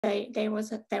there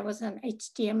was an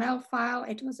HTML file.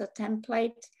 It was a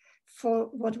template for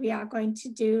what we are going to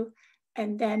do.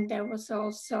 And then there was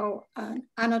also an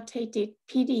annotated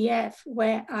PDF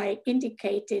where I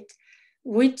indicated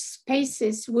which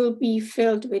spaces will be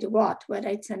filled with what, whether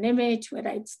it's an image, whether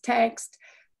it's text,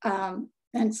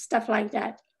 and stuff like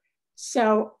that.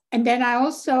 So, and then I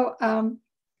also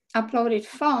uploaded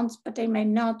fonts, but they may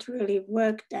not really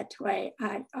work that way.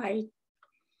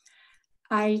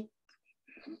 I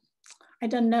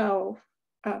don't know.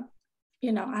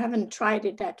 You know, I haven't tried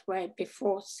it that way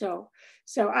before. So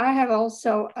I have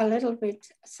also a little bit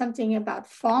something about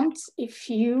fonts. If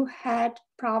you had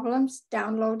problems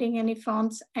downloading any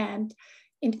fonts and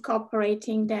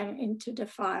incorporating them into the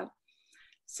file.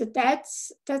 So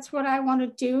that's what I want to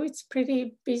do. It's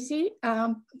pretty busy.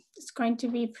 It's going to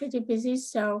be pretty busy.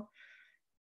 So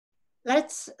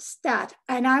let's start.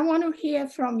 And I want to hear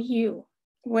from you.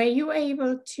 Were you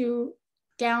able to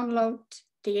download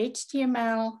the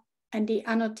HTML and the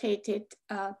annotated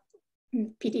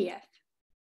PDF?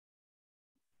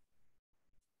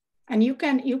 And you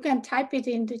can type it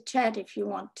in the chat if you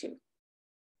want to.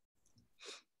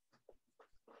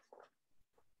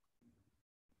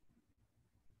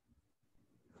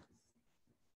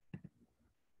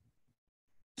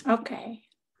 Okay.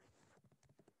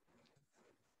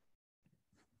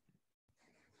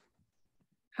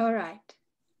 All right.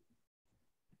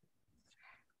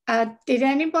 Did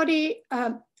anybody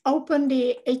open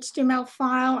the HTML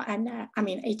file and I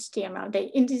mean HTML,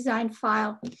 the InDesign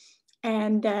file,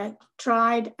 and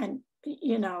tried and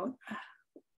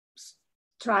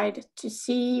tried to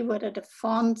see whether the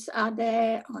fonts are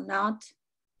there or not?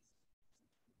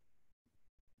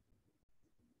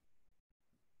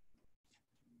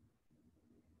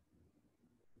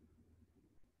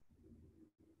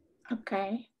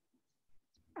 Okay.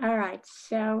 All right.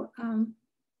 So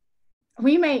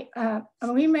we may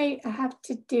have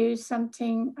to do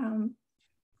something.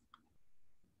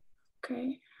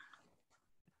 Okay.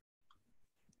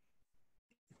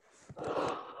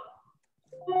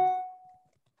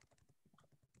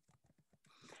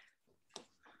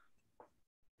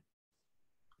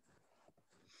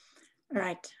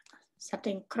 Right.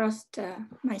 Something crossed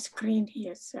my screen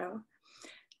here. So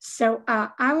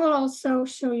I will also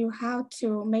show you how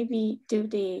to maybe do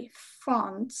the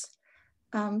fonts.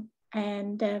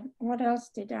 And what else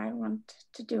did I want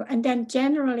to do? And then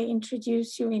generally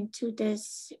introduce you into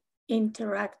this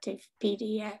interactive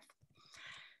PDF.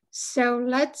 So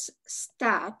let's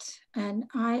start. And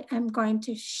I am going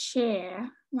to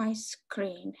share my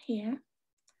screen here.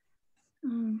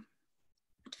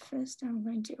 But first I'm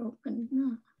going to open,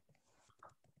 no.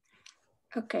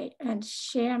 Okay, and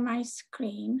share my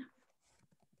screen.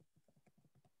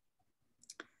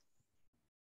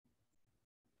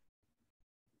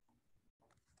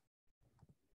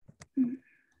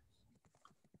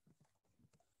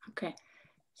 Okay,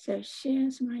 so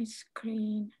shares my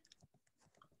screen.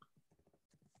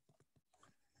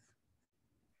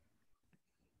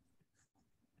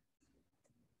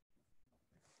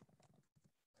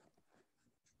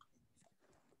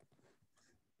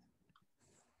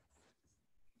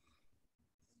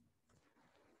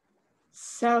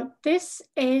 So this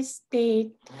is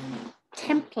the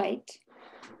template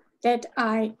that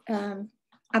I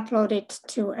uploaded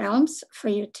to Elms for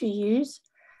you to use.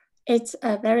 It's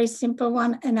a very simple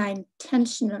one, and I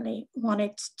intentionally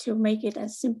wanted to make it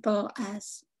as simple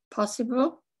as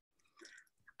possible.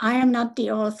 I am not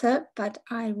the author, but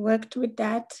I worked with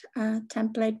that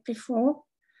template before,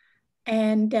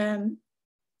 and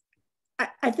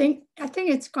I think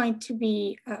it's going to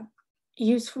be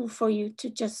useful for you to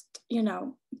just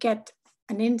get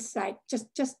an insight,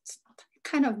 just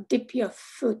kind of dip your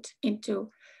foot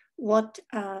into what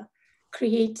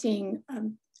creating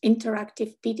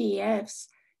interactive PDFs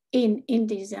in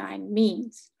InDesign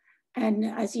means. And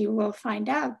as you will find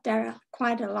out, there are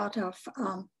quite a lot of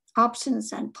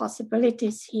options and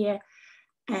possibilities here.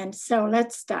 And so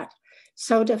let's start.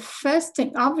 So the first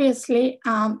thing, obviously,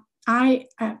 I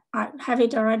have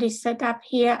it already set up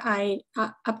here. I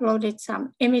uploaded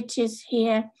some images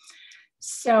here.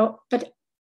 So, but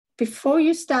before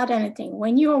you start anything,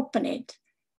 when you open it,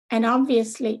 and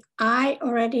obviously I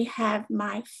already have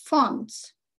my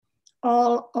fonts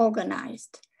all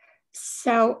organized.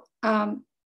 So I'll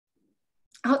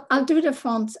do the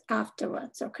fonts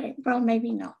afterwards, okay? Well,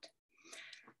 maybe not.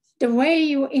 The way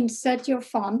you insert your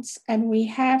fonts, and we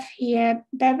have here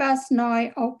Bebas,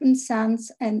 Neu, Open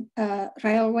Sans, and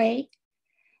Railway.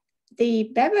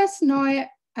 The Bebas Neu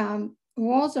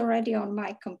was already on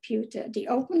my computer. The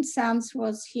Open Sans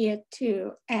was here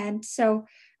too. And so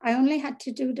I only had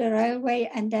to do the railway,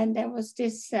 and then there was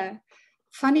this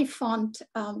funny font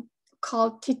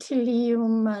called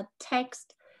Titilium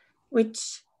text,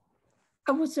 which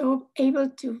I was able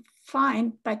to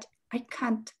find, but I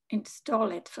can't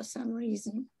install it for some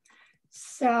reason.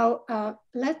 So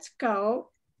let's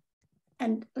go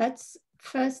and let's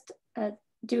first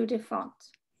do the font.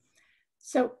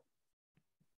 So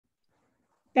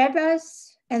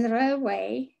Bebas and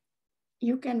Railway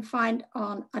you can find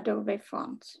on Adobe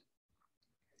Fonts.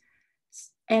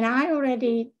 And I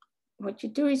already, what you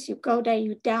do is you go there,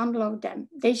 you download them.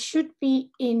 They should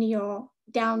be in your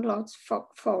downloads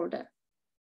folder.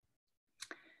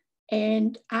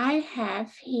 And I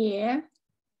have here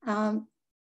a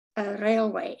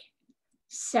Railway.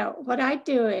 So what I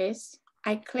do is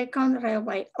I click on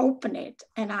Railway, open it,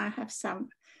 and I have some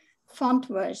font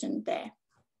version there.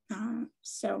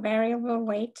 So variable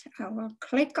weight, I will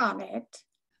click on it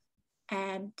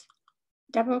and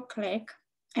double click,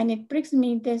 and it brings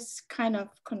me this kind of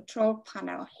control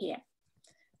panel here.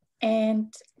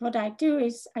 And what I do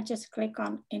is I just click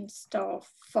on install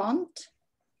font,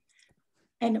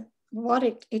 and what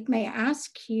it may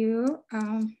ask you,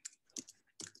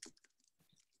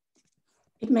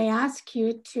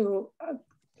 to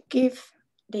give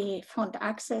the font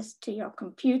access to your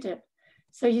computer.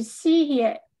 So you see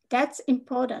here, that's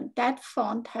important. That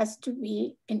font has to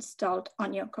be installed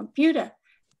on your computer.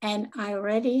 And I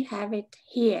already have it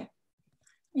here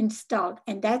installed.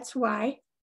 And that's why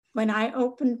when I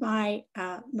opened my,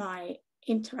 my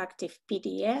interactive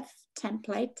PDF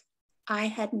template, I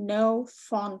had no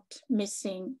font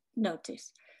missing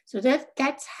notice. So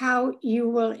that's how you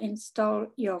will install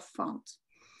your font.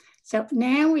 So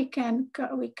now we can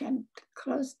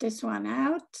close this one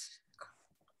out,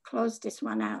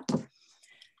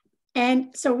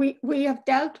 And so we have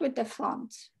dealt with the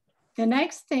font. The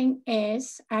next thing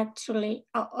is actually,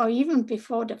 or even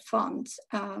before the font,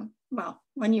 well,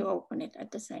 when you open it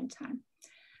at the same time,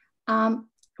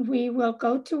 we will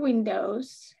go to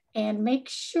Windows and make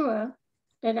sure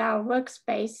that our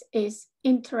workspace is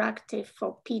interactive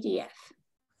for PDF,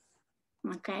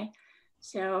 okay?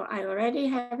 So I already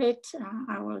have it.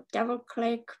 I will double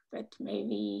click, but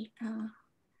maybe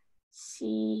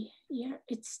see, yeah,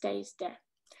 it stays there.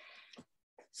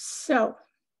 So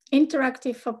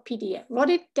interactive for PDF. What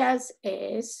it does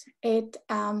is it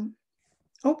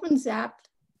opens up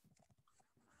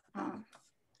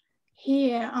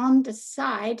here on the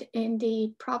side in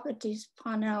the properties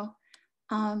panel,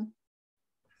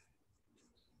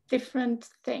 different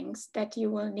things that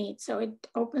you will need. So it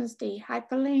opens the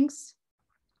hyperlinks,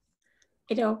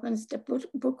 it opens the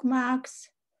bookmarks,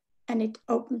 and it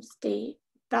opens the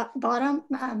bottom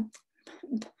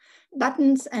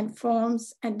buttons and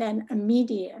forms, and then a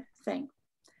media thing.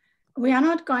 We are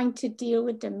not going to deal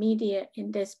with the media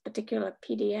in this particular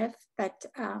PDF, but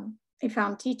if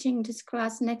I'm teaching this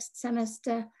class next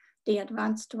semester, the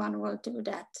advanced one will do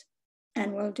that,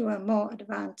 and we'll do a more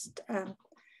advanced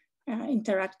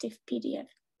interactive PDF.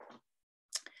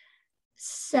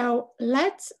 So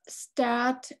let's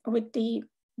start with the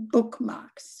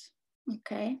bookmarks,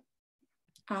 okay?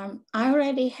 I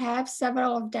already have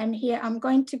several of them here. I'm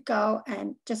going to go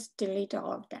and just delete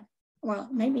all of them. Well,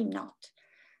 maybe not.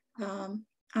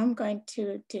 I'm going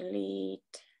to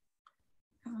delete,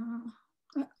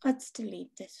 let's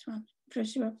delete this one.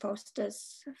 Brochure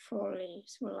posters, 4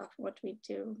 leaves, we love what we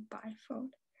do,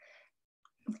 bifold.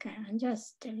 Okay, I'll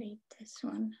just delete this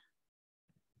one.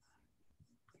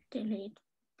 Delete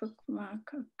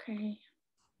bookmark, okay.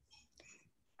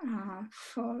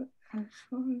 4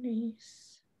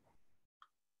 leaves.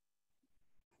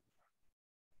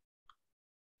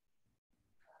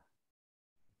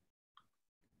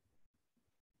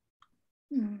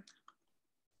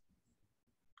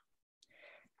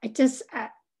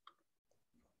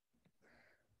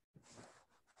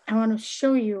 I want to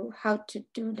show you how to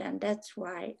do that. That's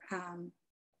why I'm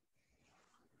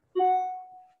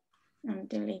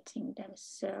deleting them.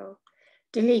 So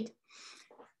delete.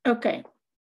 Okay.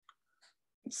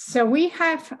 So we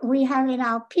have in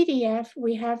our PDF,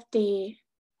 we have the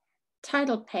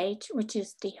title page, which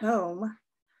is the home.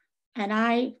 And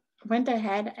I went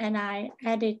ahead and I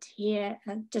added here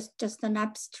just an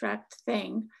abstract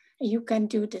thing. You can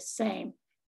do the same.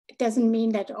 It doesn't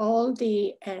mean that all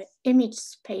the image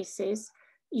spaces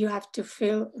you have to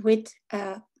fill with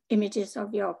images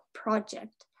of your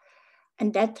project.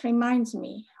 And that reminds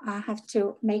me, I have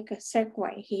to make a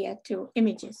segue here to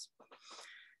images.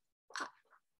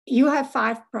 You have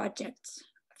 5 projects.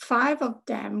 5 of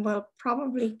them will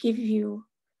probably give you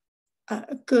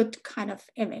a good kind of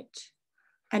image.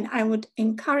 And I would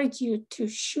encourage you to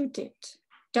shoot it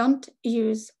don't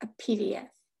use a PDF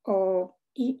or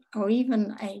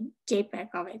even a JPEG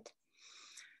of it.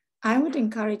 I would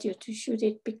encourage you to shoot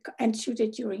it and shoot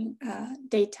it during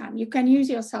daytime. You can use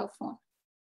your cell phone,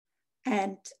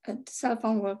 and the cell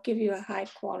phone will give you a high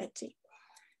quality.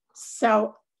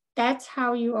 So that's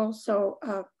how you also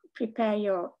prepare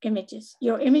your images.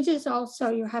 Your images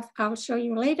also, I'll show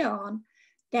you later on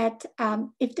that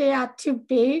if they are too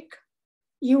big,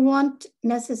 you won't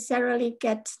necessarily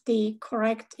get the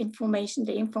correct information,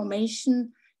 the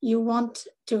information you want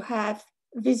to have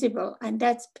visible, and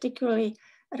that's particularly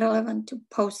relevant to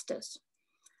posters.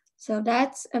 So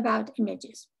that's about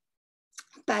images.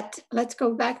 But let's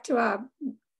go back to our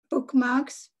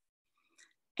bookmarks.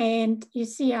 And you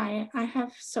see, I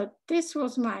have, so this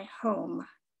was my home.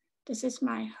 This is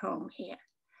my home here.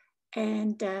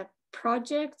 And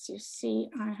projects, you see,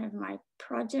 I have my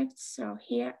projects. So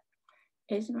here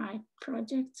is my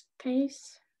projects page.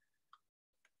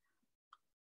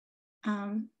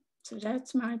 So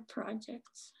that's my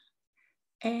projects.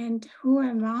 And who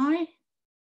am I?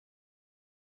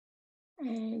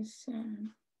 Is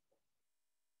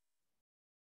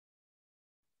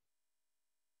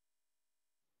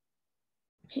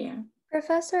here.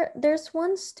 Professor, there's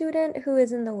one student who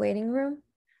is in the waiting room.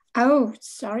 Oh,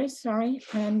 sorry.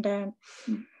 And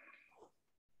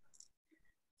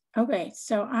okay,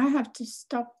 so I have to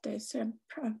stop this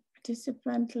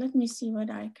participant. Let me see what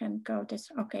I can go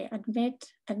this. Okay, admit.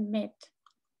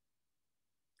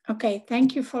 Okay,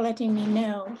 thank you for letting me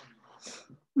know.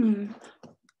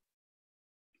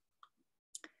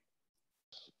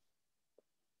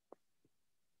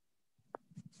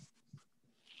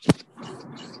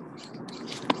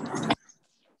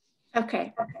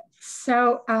 Okay,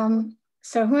 so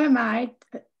who am I?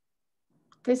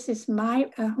 This is my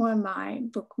who am I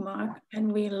bookmark,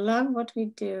 and we love what we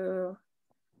do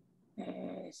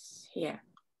is here.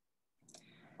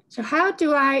 So how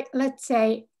do I, let's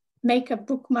say, make a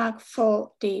bookmark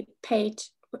for the page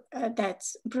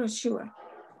that's brochure?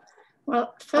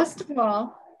 Well, first of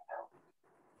all,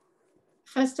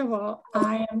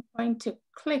 I am going to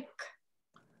click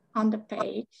on the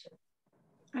page,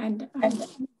 and I'm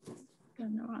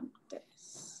gonna run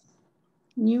this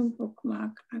new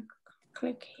bookmark. I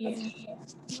click here.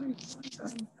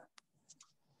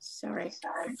 Sorry.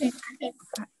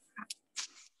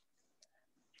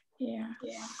 Yeah.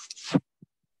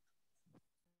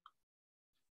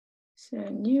 So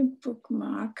new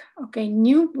bookmark. Okay,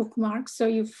 new bookmark. So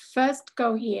you first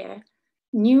go here,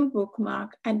 new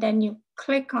bookmark, and then you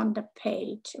click on the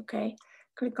page. Okay,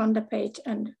 click on the page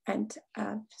and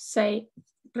say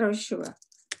brochure.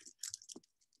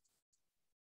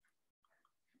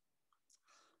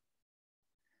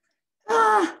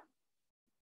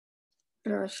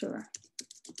 Brochure.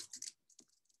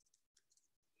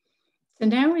 So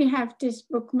now we have this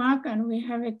bookmark, and we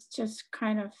have it just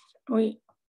kind of,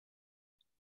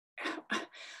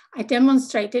 I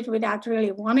demonstrated without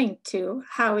really wanting to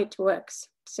how it works.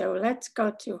 So let's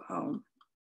go to home.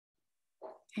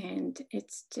 And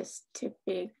it's just a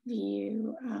big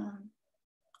view,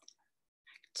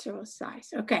 actual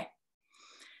size. Okay.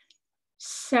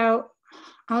 So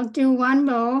I'll do one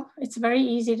more. It's very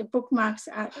easy. The bookmarks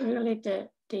are really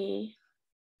the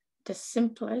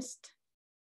simplest.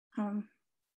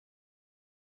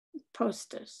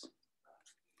 Posters.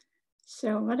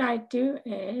 So what I do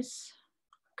is,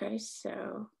 okay,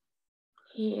 so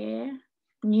here,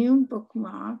 new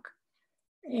bookmark,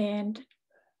 and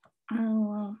I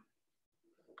will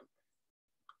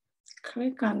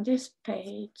click on this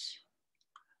page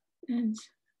and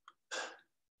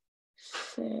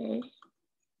say,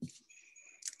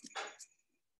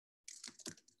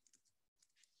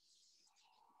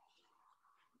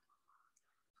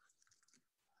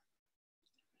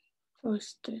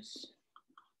 posters.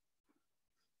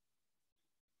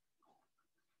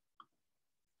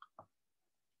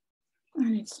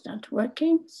 And it's not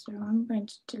working, so I'm going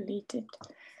to delete it.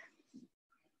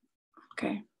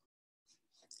 Okay.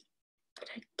 But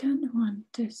I don't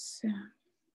want this.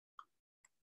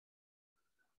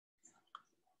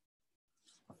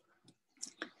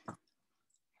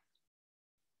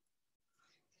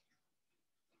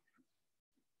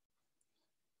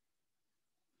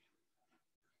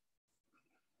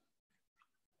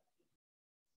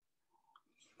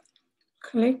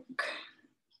 Click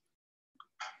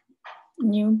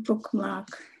new bookmark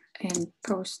and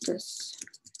posters.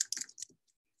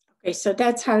 Okay, so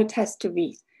that's how it has to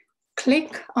be.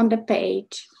 Click on the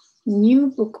page, new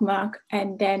bookmark,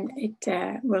 and then it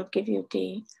will give you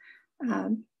the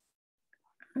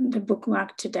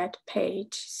bookmark to that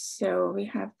page. So we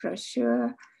have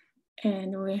brochure,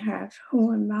 And we have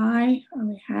who am I,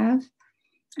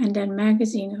 and then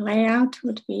magazine layout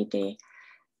would be the,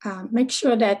 make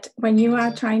sure that when you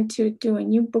are trying to do a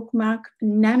new bookmark,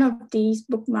 none of these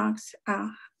bookmarks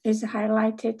is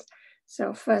highlighted.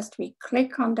 So first we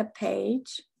click on the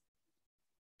page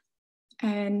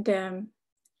and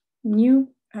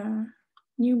new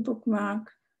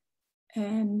bookmark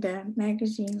and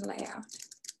magazine layout.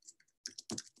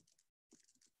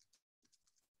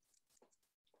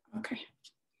 Okay,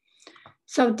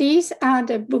 so these are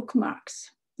the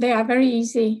bookmarks. They are very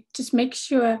easy. Just make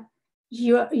sure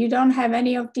you don't have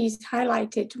any of these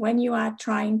highlighted when you are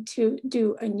trying to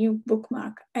do a new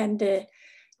bookmark. And the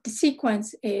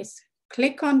sequence is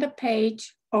click on the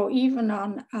page, or even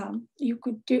on, you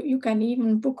can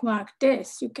even bookmark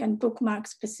this. You can bookmark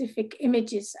specific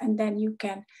images, and then you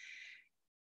can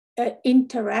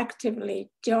interactively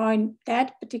join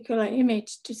that particular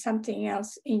image to something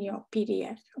else in your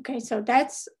PDF. Okay, so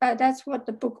that's what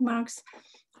the bookmarks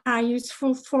are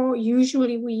useful for.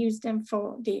 Usually we use them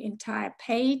for the entire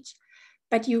page,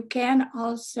 but you can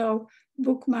also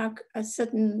bookmark a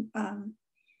certain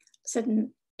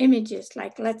images.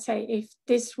 Like, let's say if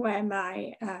this were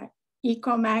my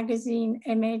Eco magazine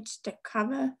image, the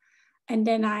cover, and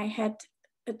then I had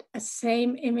a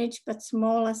same image but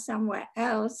smaller somewhere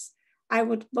else, I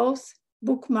would both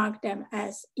bookmark them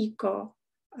as Eco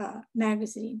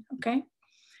magazine. Okay,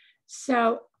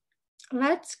 so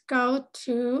let's go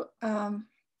to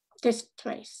this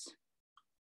place.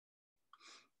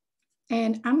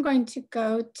 And I'm going to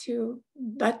go to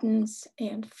buttons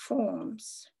and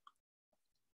forms.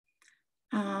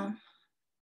 And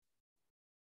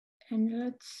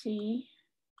let's see.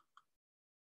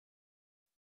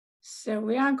 So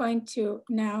we are going to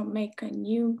now make a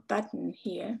new button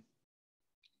here.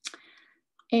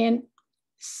 And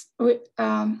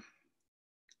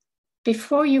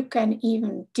before you can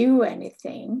even do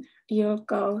anything, you'll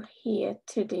go here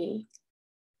to the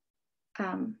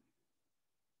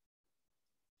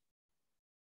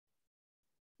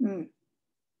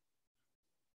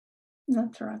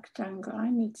not rectangle, I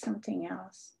need something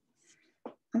else.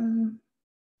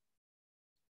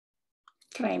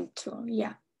 Frame tool,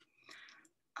 yeah.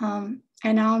 And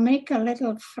I'll make a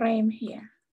little frame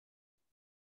here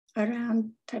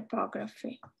around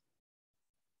typography.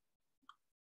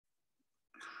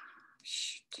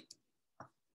 Shoot.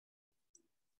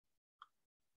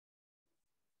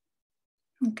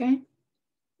 Okay.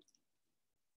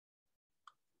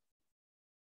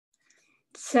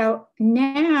 So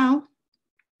now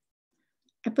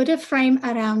I put a frame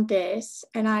around this,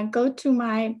 and I go to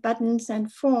my buttons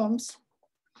and forms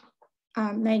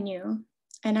menu,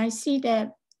 and I see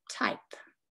the type.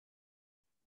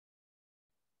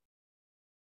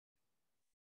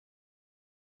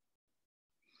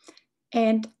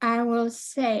 And I will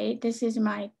say, this is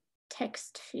my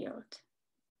text field,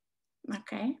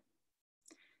 okay?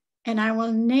 And I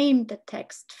will name the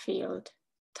text field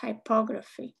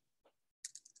typography.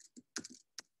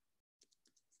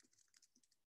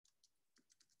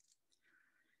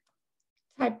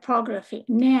 Typography.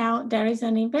 Now there is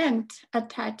an event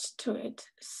attached to it.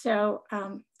 So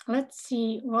let's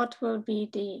see what will be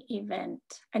the event.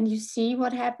 And you see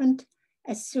what happened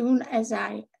as soon as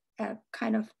I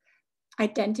kind of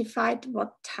identified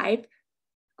what type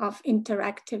of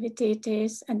interactivity it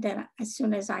is. And then as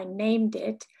soon as I named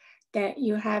it, that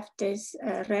you have this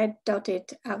red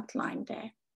dotted outline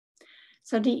there.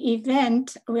 So the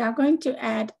event, we are going to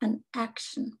add an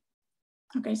action.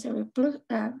 Okay, so we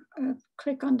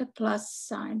click on the plus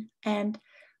sign, and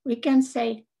we can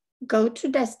say, go to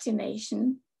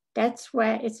destination. That's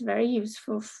where it's very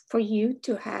useful for you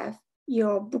to have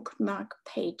your bookmark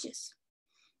pages.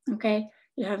 Okay,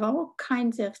 you have all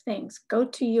kinds of things. Go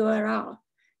to URL.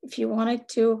 If you wanted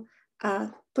to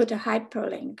put a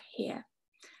hyperlink here,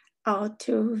 or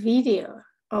to video,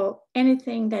 or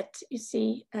anything that you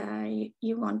see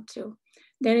you want to.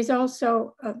 There is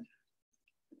also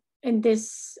in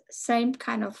this same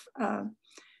kind of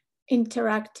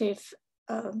interactive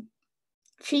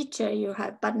feature, you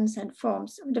have buttons and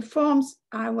forms. The forms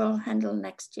I will handle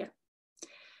next year.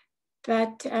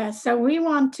 But so we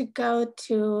want to go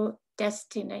to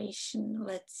destination,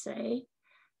 let's say.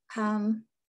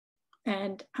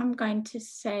 And I'm going to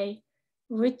say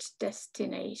which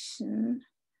destination.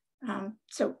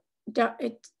 So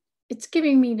it's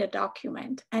giving me the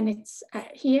document, and it's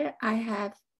here I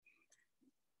have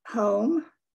home,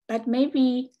 but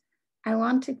maybe I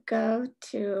want to go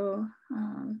to,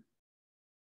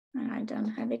 I don't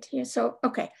have it here. So,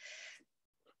 okay.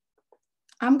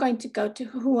 I'm going to go to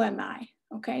who am I?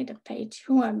 Okay, the page,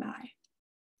 who am I?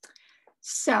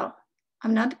 So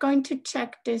I'm not going to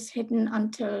check this hidden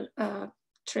until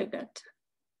triggered.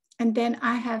 And then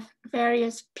I have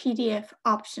various PDF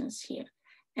options here.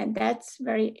 And that's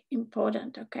very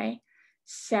important, okay?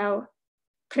 So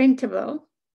printable,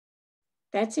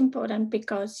 that's important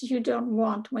because you don't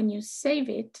want, when you save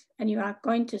it, and you are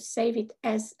going to save it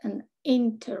as an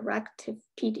interactive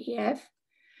PDF,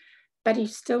 but you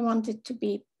still want it to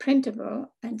be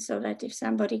printable, and so that if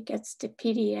somebody gets the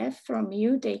PDF from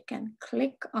you, they can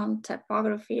click on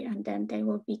typography and then they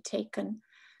will be taken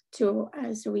to,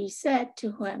 as we said,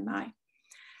 to Who Am I?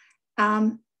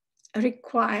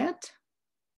 Required,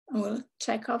 we'll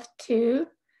check off two,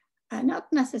 not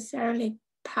necessarily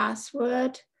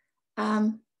password,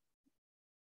 and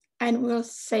we'll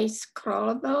say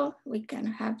scrollable. We can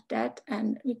have that,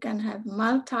 and we can have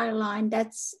multi-line.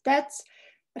 That's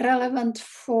relevant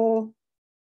for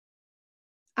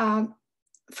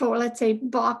let's say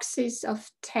boxes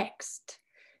of text.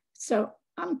 So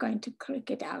I'm going to click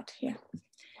it out here.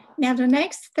 Now the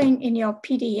next thing in your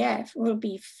PDF will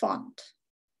be font.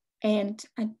 And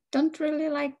I don't really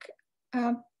like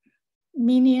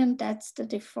Minion, that's the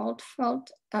default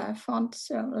font.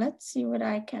 So let's see what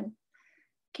I can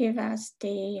give us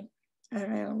the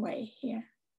railway here.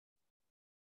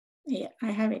 Yeah,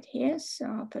 I have it here, so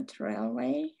I'll put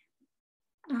railway.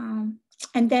 And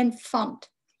then font.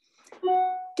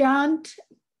 Don't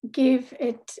give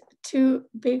it too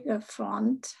big a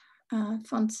font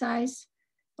size,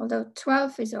 although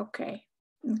 12 is okay.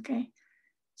 Okay,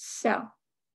 so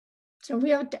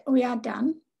we are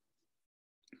done.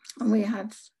 We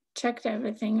have checked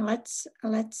everything. Let's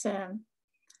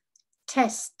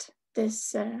test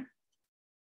this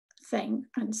thing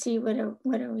and see whether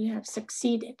we have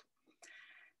succeeded.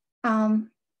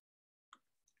 I'm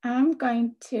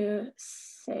going to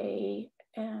say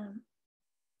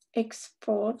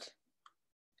export.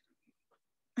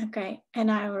 Okay,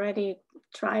 and I already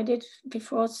tried it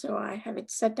before, so I have it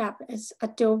set up as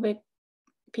Adobe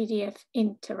PDF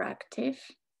Interactive.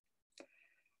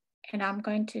 And I'm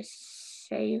going to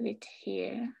save it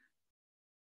here.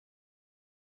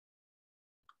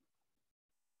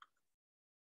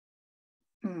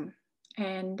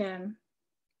 And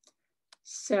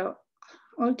so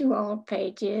I'll do all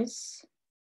pages.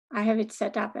 I have it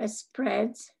set up as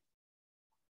spreads.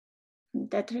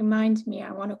 That reminds me,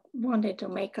 I wanted to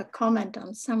make a comment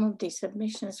on some of the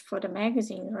submissions for the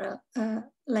magazine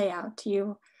layout.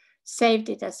 You saved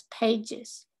it as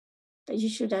pages, but you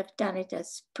should have done it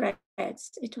as spreads.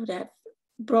 It would have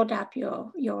brought up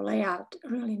your layout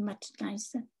really much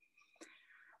nicer.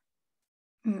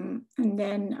 And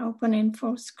then open in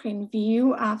full screen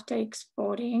view after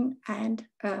exporting, and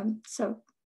so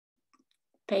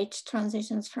page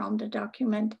transitions from the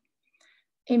document.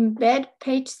 Embed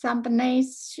page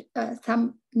thumbnails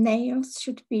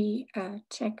should be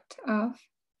checked off.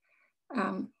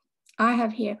 I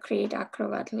have here create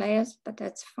Acrobat layers, but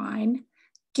that's fine.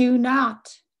 Do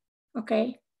not,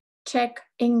 okay, check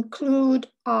include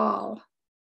all.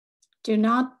 Do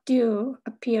not do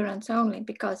appearance only,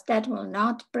 because that will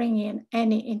not bring in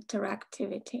any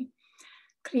interactivity.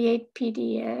 Create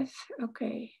PDF,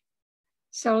 okay.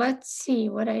 So let's see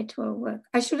whether it will work.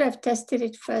 I should have tested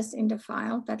it first in the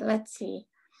file, but let's see.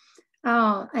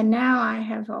 Oh, and now I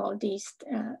have all these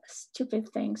stupid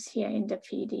things here in the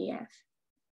PDF.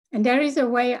 And there is a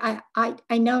way,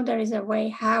 I know there is a way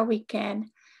how we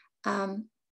can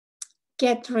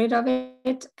get rid of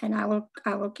it, and I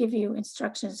will give you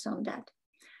instructions on that.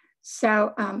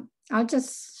 So I'll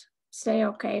just say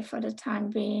okay for the time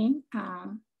being.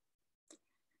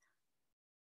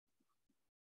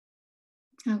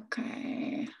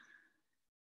 Okay.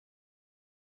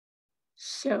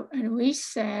 So, and we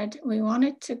said we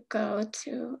wanted to go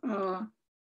to,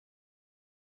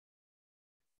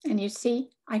 and you see,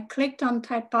 I clicked on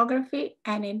typography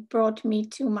and it brought me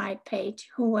to my page,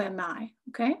 Who Am I?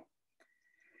 Okay.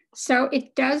 So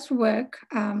it does work.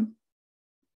 I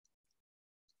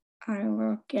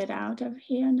will get out of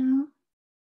here now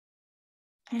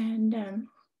and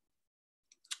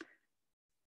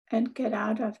get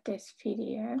out of this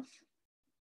PDF.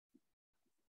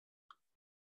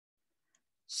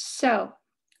 So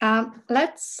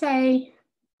let's say,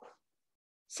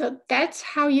 so that's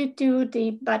how you do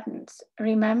the buttons.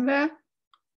 Remember,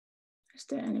 is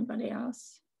there anybody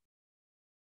else?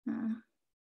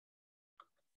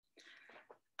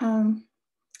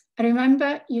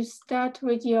 Remember, you start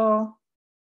with your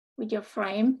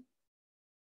frame,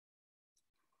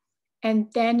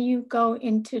 and then you go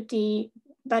into the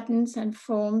buttons and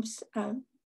forms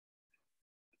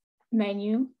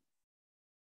menu,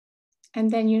 and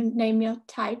then you name your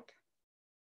type.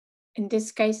 in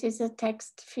this case is a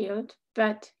text field,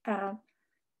 but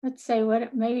let's say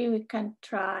maybe we can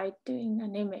try doing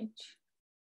an image.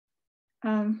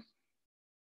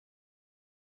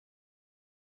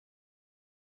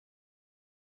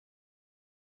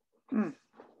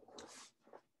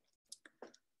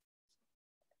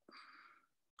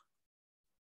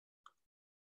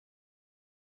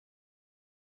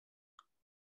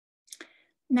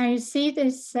 Now you see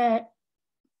this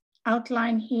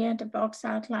outline here, the box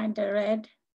outline, the red.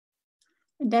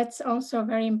 That's also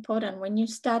very important when you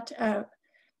start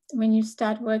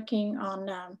working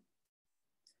on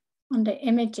the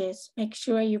images. Make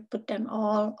sure you put them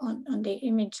all on the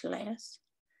image layers.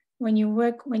 When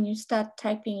you start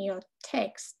typing your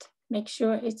text, make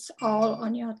sure it's all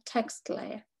on your text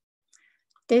layer.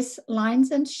 This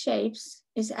lines and shapes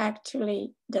is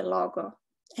actually the logo.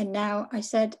 And now I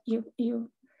said you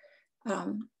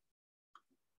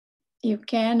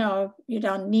can, or you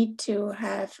don't need to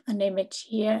have an image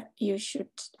here. You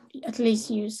should at least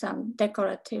use some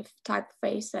decorative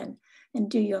typeface and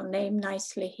do your name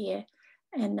nicely here.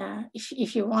 And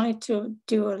if you wanted to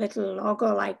do a little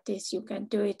logo like this, you can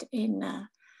do it in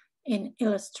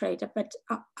Illustrator, but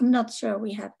I'm not sure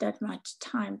we have that much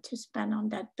time to spend on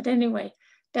that. But anyway,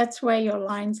 that's where your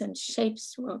lines and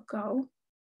shapes will go.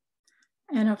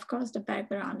 And of course, the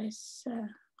background is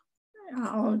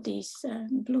all these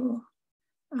blue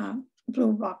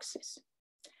boxes.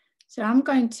 So I'm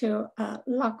going to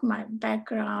lock my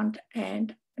background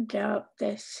and do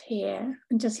this here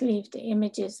and just leave the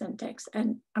images and text.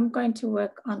 And I'm going to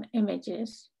work on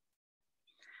images.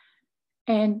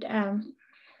 And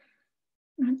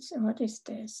what is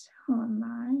this? Who am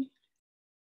I?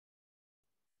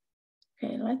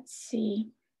 Okay, let's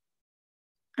see.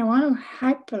 I want to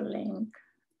hyperlink.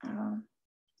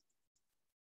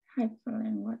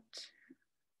 Hyperlink what?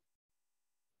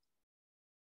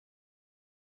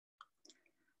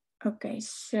 Okay,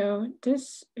 so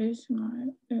this is my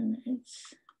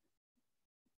image.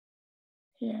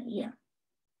 Yeah.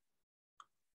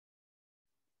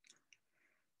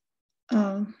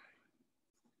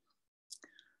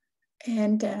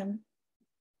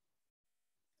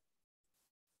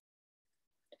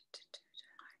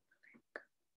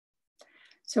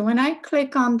 So when I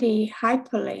click on the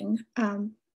hyperlink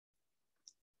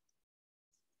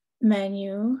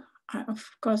menu,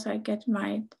 of course I get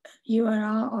my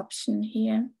URL option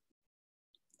here,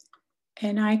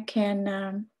 and I can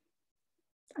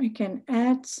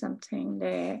add something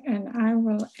there, and I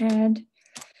will add.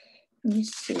 Let me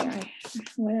see,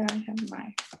 where I have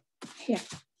my here.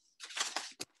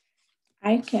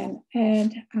 I can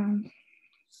add.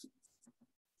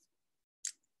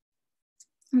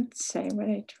 Let's say where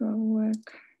it will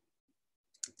work.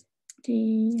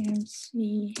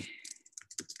 dmcdesign.com.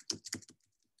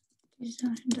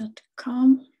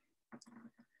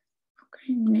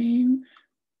 Okay, name.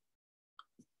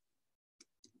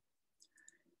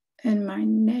 And my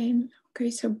name.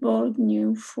 Okay, so bold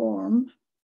new form.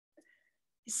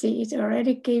 See, it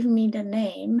already gave me the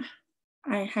name.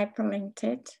 I hyperlinked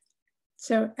it.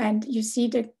 So, and you see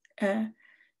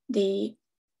the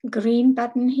green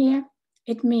button here.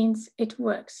 It means it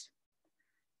works.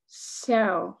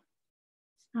 So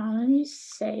now let me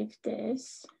save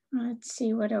this. Let's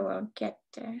see what I will get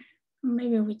there.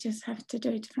 Maybe we just have to do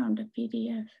it from the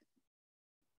PDF.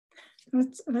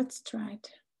 Let's try it.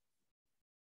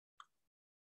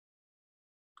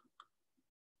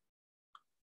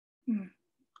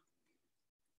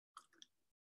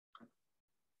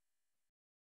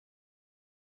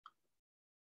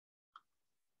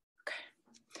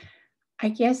 I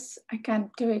guess I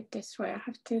can't do it this way. I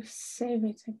have to save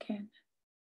it again.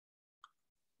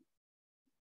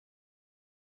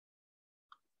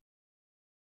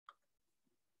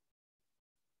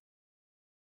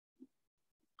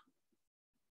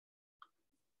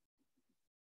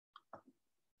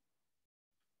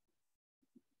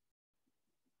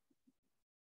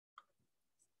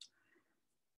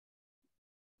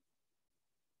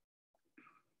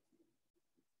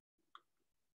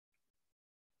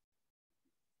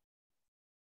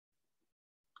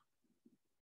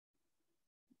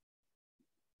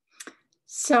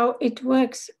 So it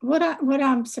works. What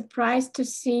I'm surprised to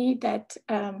see that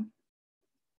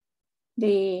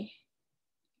the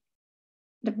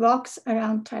box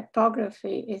around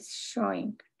typography is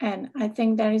showing, and I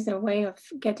think there is a way of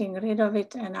getting rid of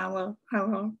it, and I will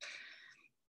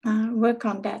work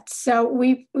on that. So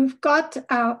we've got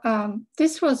our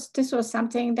this was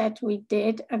something that we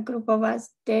did. A group of us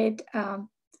did in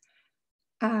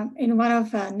one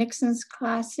of Nixon's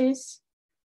classes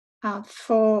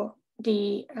for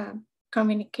the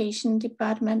communication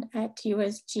department at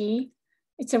USG.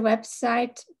 It's a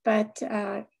website, but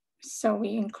so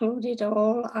we included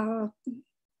all our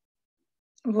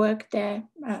work there.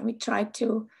 We tried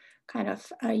to kind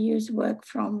of use work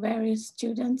from various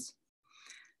students.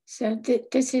 So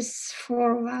this is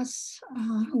 4 of us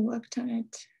who worked on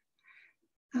it.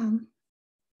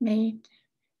 Made.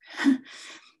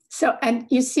 So, and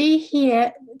you see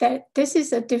here that this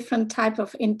is a different type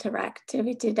of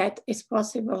interactivity that is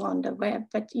possible on the web,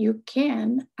 but you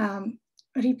can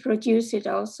reproduce it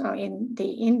also in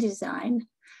the InDesign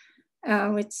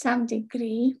with some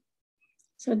degree.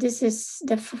 So this is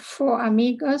the 4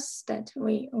 amigos that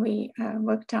we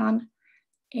worked on.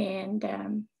 And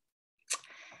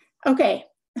okay,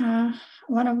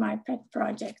 one of my pet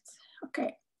projects.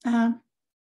 Okay,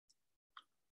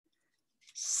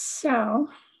 so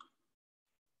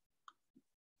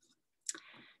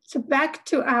back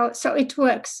to our, so it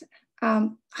works,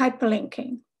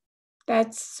 hyperlinking.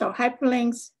 That's, so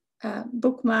hyperlinks,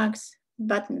 bookmarks,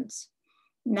 buttons.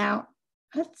 Now,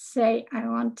 let's say I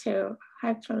want to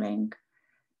hyperlink,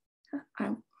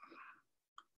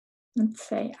 let's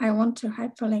say I want to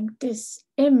hyperlink this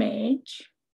image,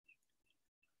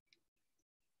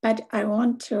 but I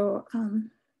want to,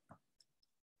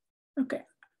 okay,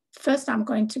 first I'm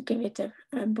going to give it a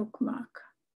bookmark.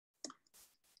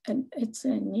 And it's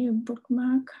a new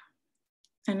bookmark.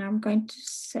 And I'm going to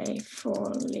say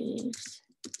 4 leaves.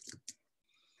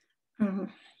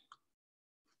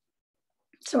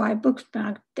 So I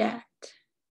bookmarked that.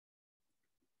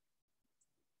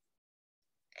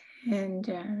 And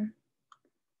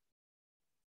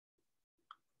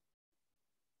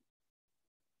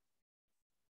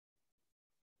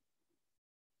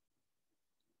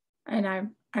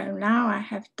now I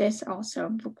have this also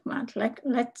bookmarked. Like,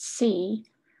 let's see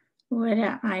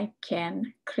whether I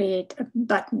can create a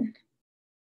button.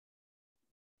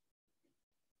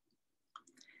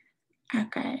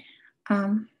 Okay,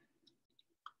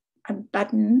 a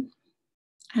button,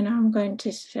 and I'm going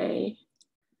to say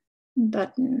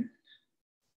button.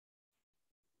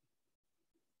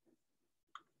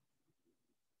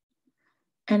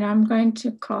 And I'm going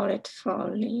to call it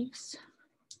 4 leaves.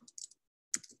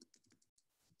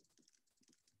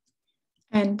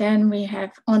 And then we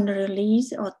have on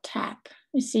release or tap.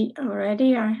 You see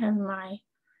already I have my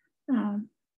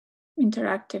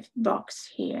interactive box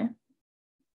here.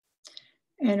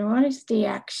 And what is the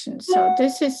action? So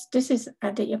this is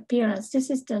the appearance. This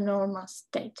is the normal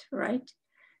state, right?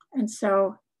 And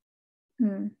so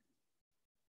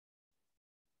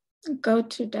go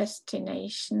to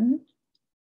destination,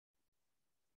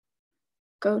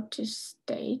 go to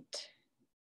state,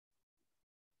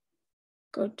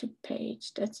 go to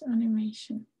page. That's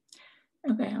animation.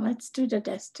 Okay, let's do the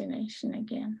destination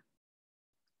again.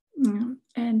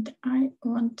 And I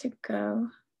want to go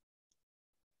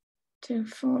to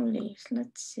 4 leaves.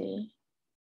 Let's see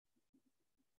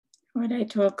whether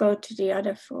it will go to the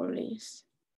other 4 leaves.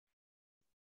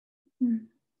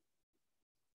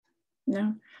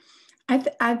 No,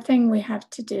 I think we have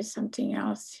to do something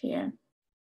else here.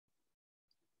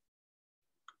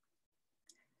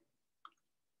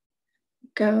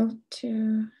 Go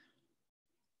to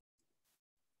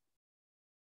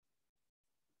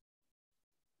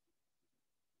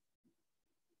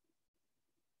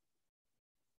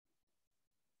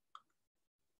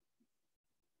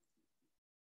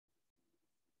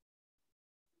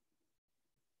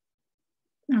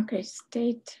okay,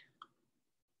 state.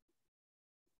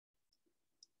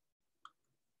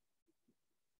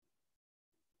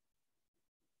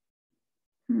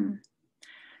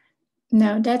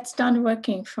 No, that's not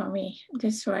working for me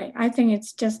this way. I think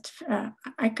it's just,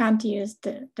 I can't use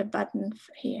the button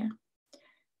here.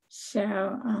 So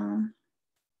I'm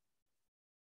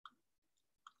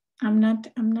not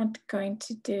going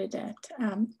to do that.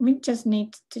 We just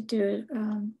need to do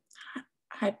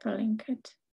hyperlink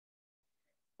it.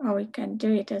 Or we can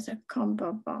do it as a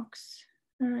combo box.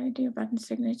 Radio button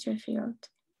signature field,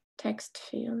 text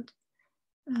field.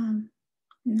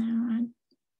 No,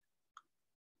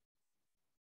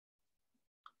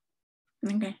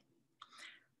 okay.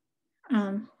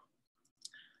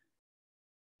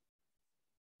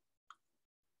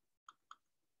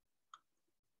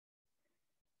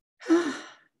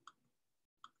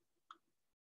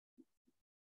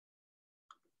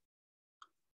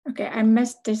 Okay, I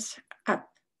messed this up.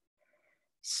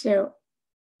 So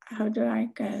how do I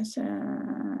guess?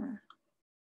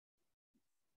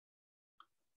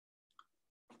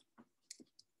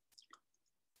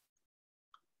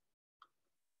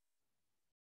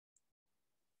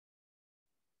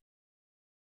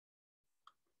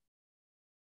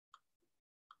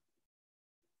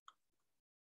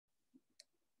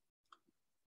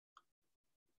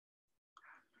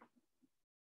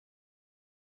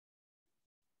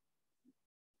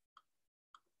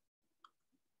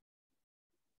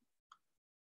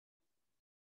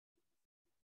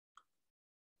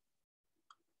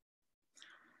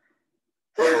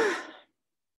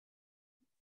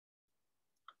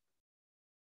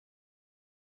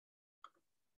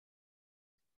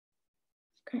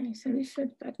 Okay, so we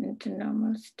should button to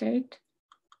normal state.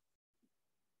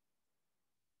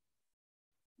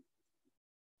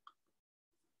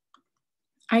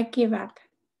 I give up.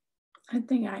 I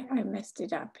think I messed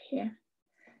it up here.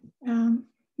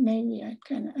 Maybe I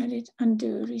can edit,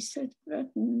 undo, reset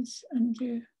buttons,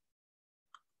 undo.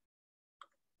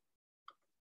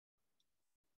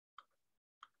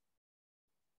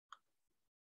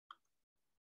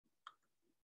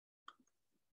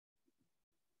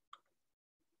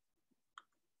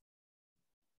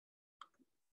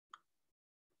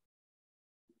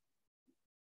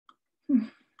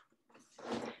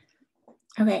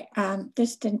 Okay,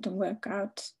 this didn't work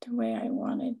out the way I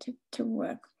wanted it to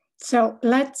work. So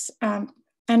let's, and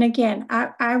again,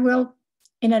 I will,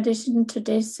 in addition to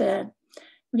this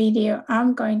video,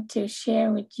 I'm going to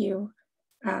share with you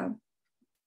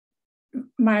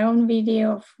my own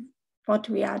video of what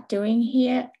we are doing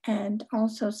here, and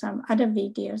also some other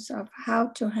videos of how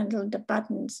to handle the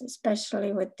buttons,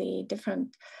 especially with the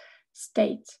different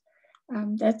states.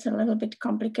 That's a little bit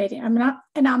complicated. I'm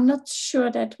not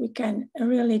sure that we can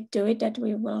really do it, that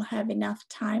we will have enough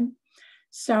time.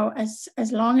 So as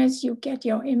long as you get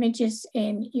your images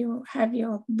in, you have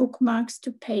your bookmarks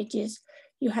to pages,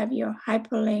 you have your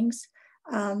hyperlinks,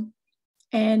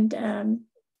 and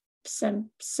some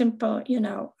simple,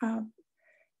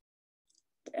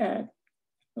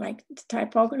 like the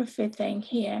typography thing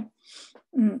here.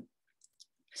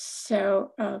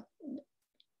 So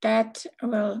that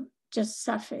will just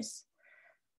suffice.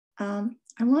 I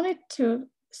wanted to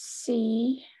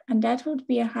see, and that would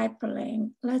be a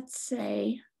hyperlink. Let's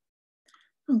say,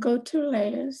 I'll go to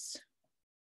layers.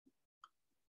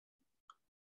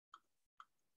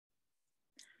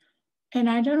 And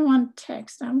I don't want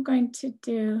text. I'm going to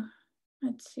do,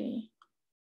 let's see.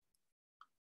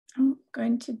 I'm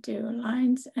going to do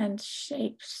lines and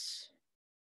shapes.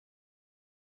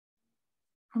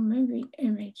 Or maybe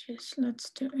images. Let's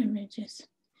do images.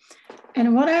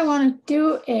 And what I want to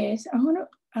do is, I want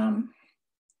to,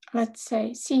 let's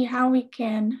say, see how we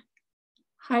can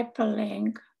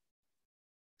hyperlink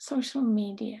social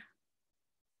media.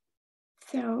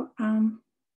 So I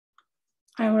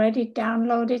already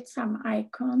downloaded some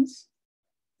icons.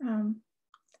 And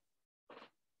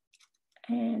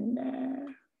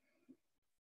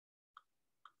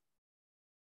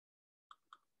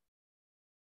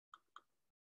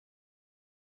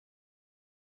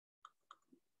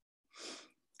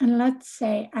let's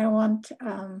say I want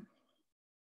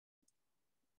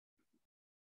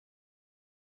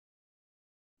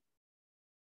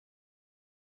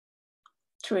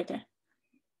Twitter.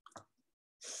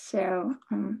 So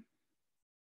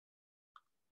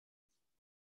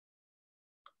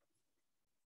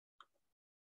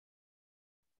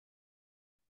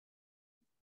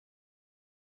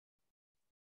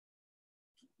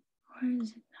why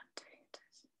is it not doing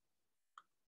this?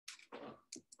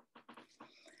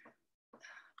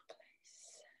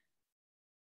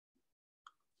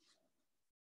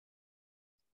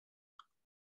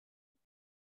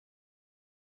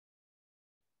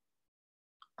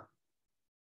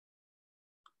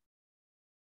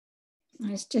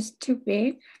 It's just too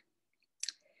big.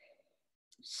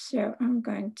 So I'm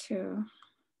going to,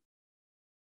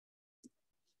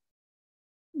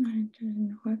 no, it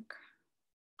doesn't work.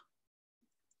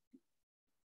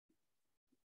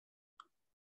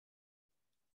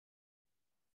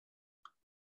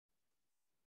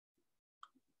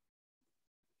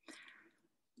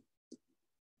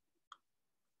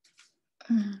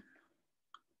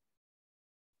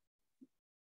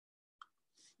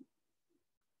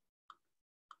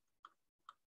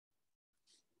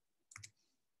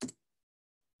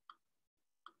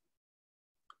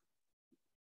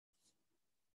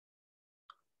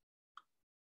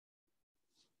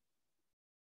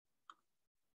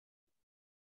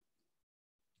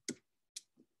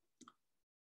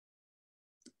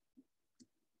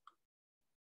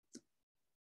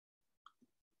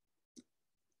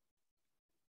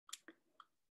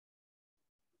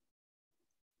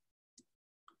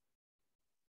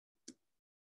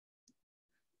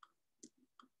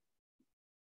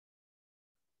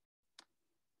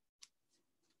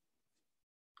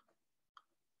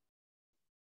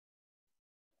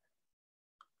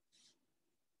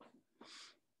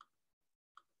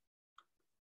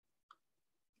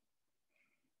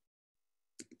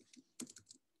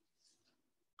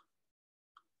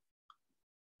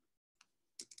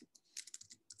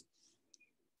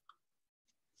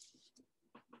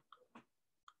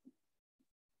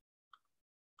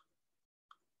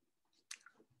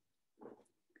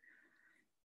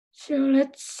 So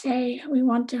let's say we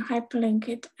want to hyperlink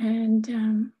it,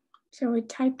 and so we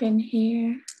type in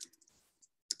here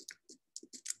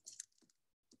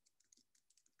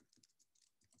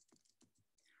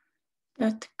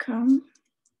 .com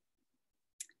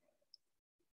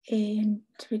and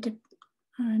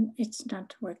it's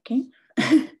not working.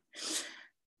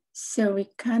 So we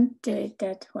can't do it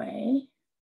that way.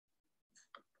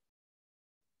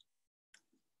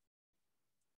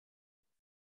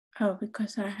 Oh,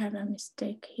 because I have a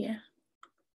mistake here.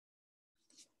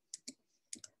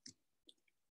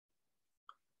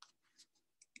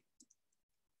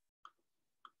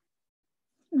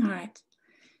 All right.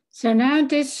 So now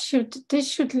this should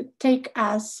take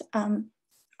us.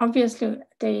 Obviously,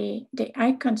 the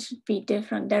icon should be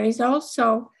different. There is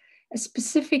also a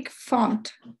specific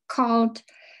font called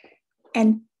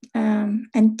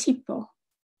Antipo.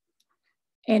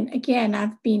 And again,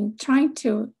 I've been trying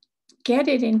to get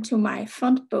it into my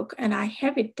font book, and I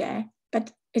have it there,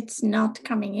 but it's not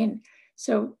coming in.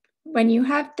 So when you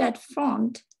have that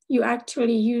font, you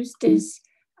actually use this.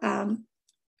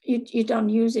 You don't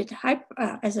use it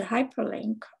as a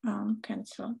hyperlink.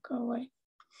 Cancel, go away.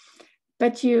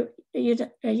 But you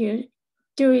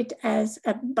do it as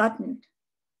a button,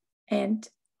 and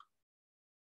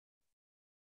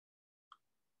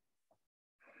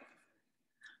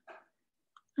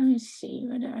let me see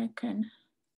whether I can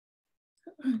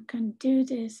do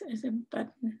this as a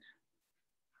button.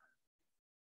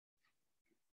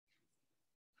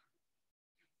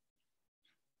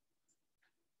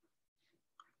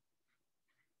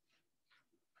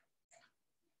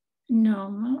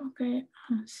 No, okay,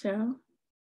 so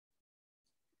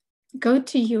go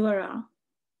to URL.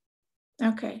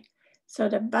 Okay, so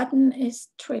the button is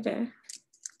Twitter.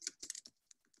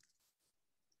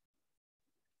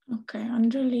 Okay, on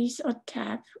release or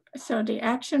tap. So the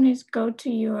action is go to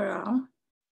URL,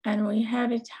 and we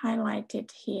have it highlighted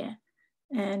here.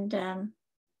 And on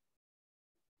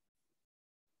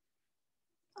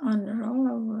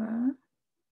rollover,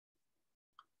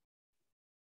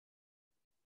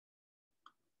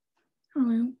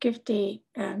 we'll give the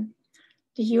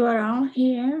URL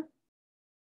here,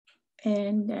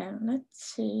 and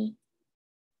let's see,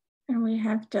 and we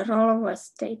have the rollover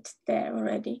state there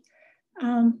already.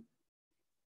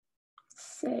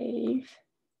 Save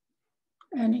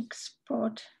and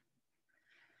export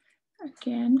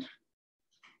again.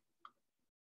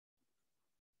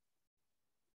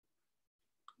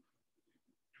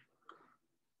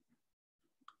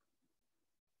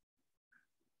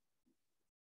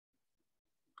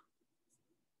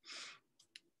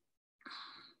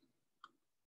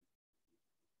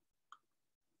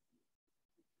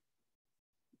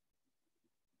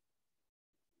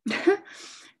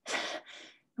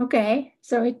 Okay,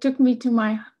 so it took me to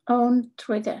my own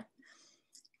Twitter.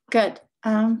 Good.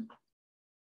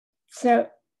 So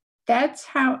that's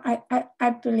how I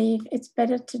believe it's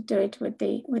better to do it with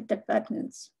the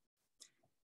buttons.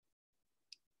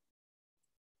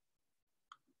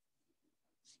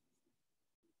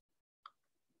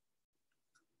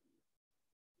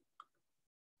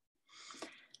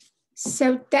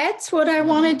 So that's what I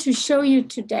wanted to show you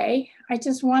today. I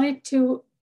just wanted to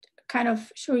kind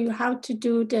of show you how to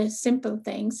do the simple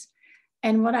things.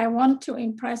 And what I want to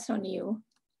impress on you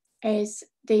is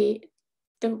the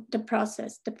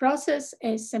process. The process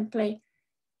is simply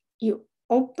you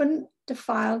open the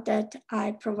file that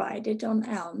I provided on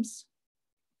Elms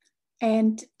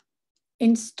and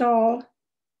install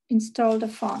the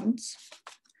fonts.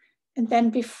 And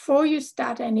then before you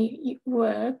start any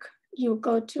work, you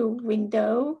go to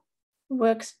Window,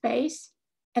 Workspace,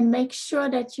 and make sure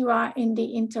that you are in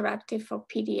the interactive or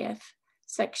PDF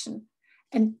section.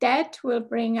 And that will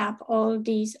bring up all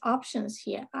these options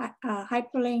here,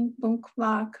 hyperlink,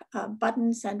 bookmark,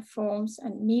 buttons and forms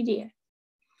and media.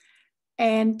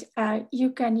 And you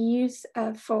can use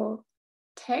for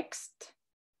text.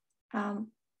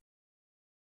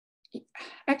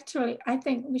 Actually, I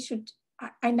think we should,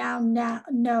 I now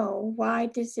know why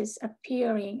this is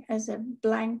appearing as a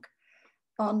blank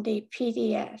on the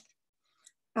PDF.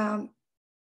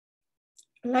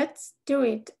 Let's do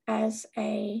it as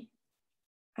a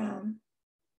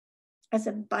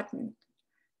button.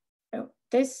 So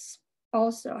this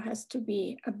also has to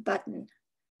be a button,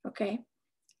 okay?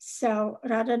 So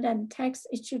rather than text,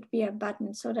 it should be a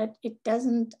button so that it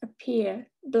doesn't appear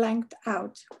blanked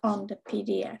out on the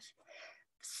PDF.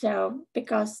 So,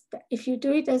 because if you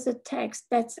do it as a text,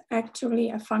 that's actually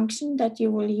a function that you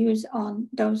will use on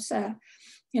those,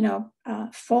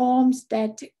 forms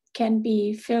that can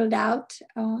be filled out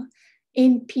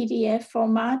in PDF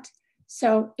format.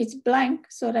 So it's blank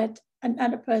so that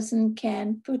another person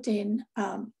can put in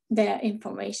their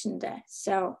information there.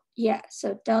 So yeah,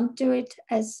 so don't do it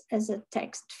as a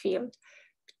text field,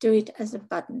 do it as a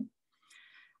button.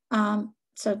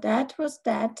 So that was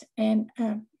that, and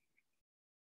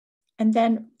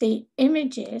then the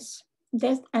images,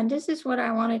 this is what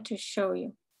I wanted to show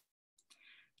you.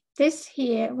 This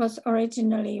here was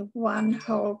originally one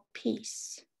whole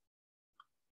piece,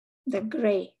 the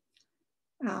gray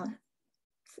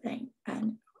thing,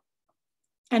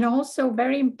 and also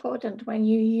very important when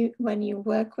you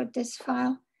work with this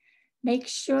file, make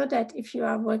sure that if you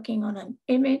are working on an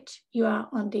image, you are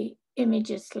on the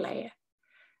images layer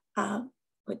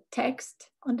with text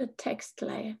on the text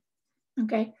layer.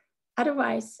 Okay,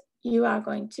 otherwise you are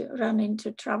going to run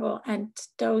into trouble and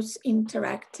those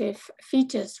interactive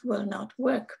features will not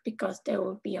work because they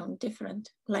will be on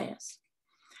different layers.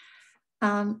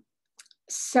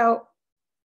 So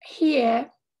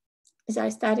here, as I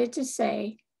started to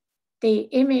say, the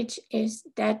image is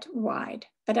that wide,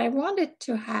 but I wanted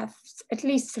to have at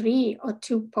least 3 or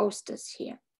 2 posters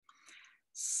here.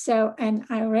 So, and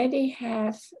I already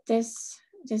have this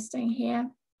thing here,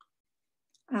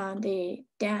 the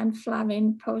Dan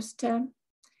Flavin poster,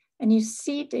 and you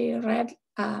see the red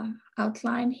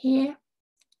outline here.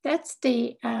 That's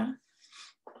the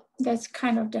that's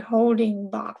kind of the holding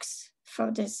box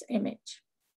for this image.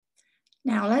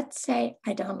 Now let's say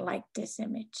I don't like this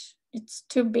image. It's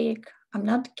too big. I'm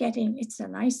not getting, it's a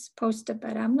nice poster,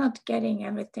 but I'm not getting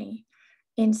everything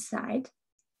inside.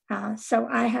 So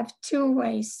I have 2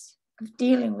 ways of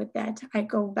dealing with that. I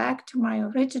go back to my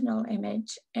original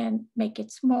image and make it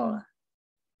smaller,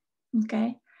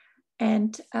 okay?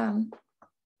 And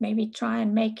maybe try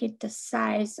and make it the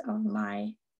size of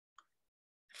my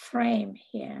frame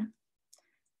here.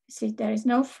 See, there is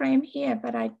no frame here,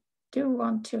 but I do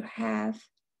want to have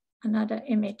another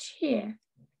image here.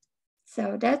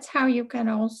 So that's how you can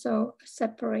also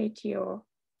separate your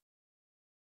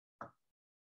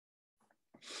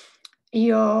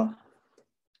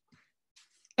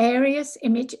areas,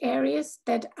 image areas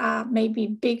that are maybe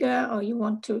bigger, or you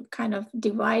want to kind of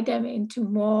divide them into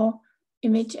more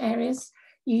image areas.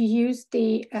 You use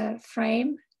the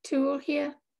frame tool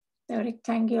here, the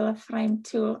rectangular frame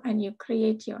tool, and you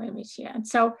create your image here. And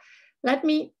so let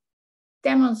me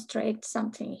demonstrate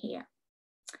something here.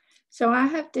 So I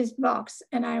have this box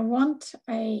and I want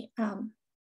I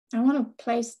want to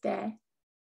place there,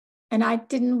 and I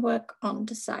didn't work on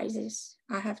the sizes,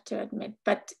 I have to admit,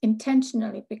 but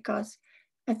intentionally, because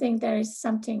I think there is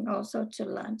something also to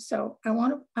learn. So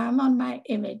I'm on my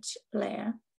image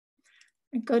layer.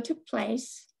 I go to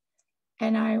place,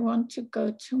 and I want to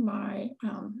go to my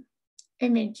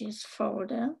images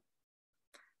folder.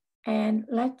 And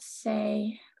let's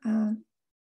say I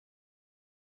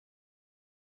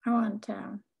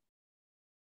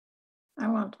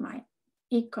want my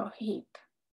eco heap.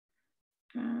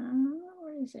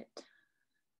 Where is it?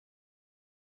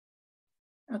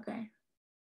 Okay.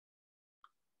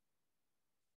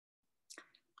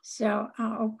 So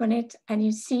I'll open it, and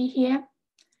you see here,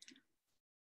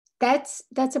 that's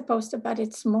a poster, but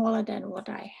it's smaller than what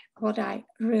I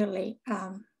really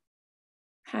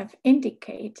have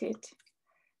indicated.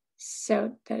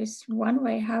 So there is one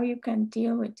way how you can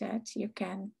deal with that. You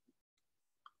can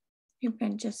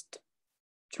just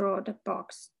draw the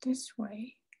box this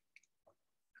way.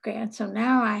 Okay, and so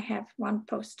now I have one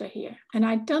poster here, and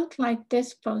I don't like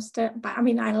this poster, but I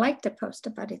mean, I like the poster,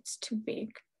 but it's too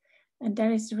big. And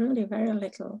there is really very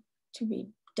little to be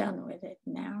done with it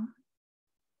now.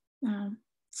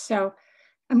 So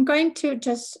I'm going to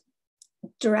just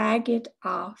drag it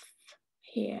off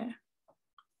here.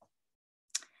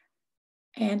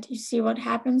 And you see what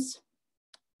happens?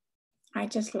 I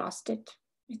just lost it.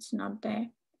 It's not there.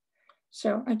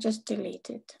 So I just delete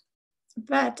it.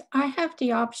 But I have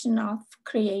the option of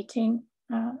creating,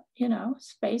 you know,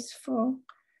 space for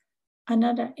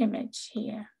another image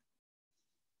here.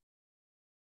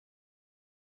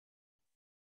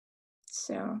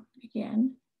 So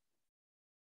again,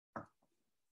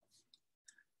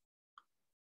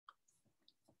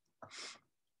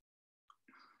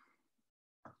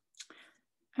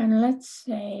 and let's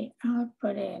say I'll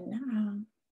put in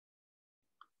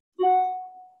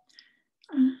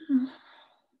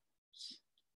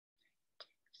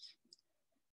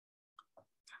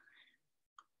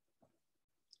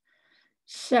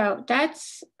so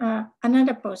that's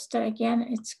another poster. Again,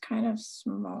 it's kind of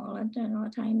smaller than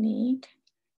what I need,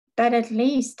 but at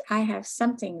least I have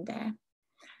something there.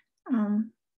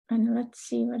 And let's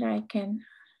see what I can,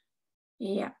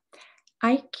 yeah,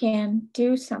 I can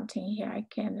do something here. I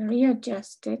can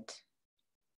readjust it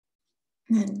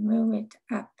and move it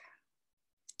up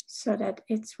so that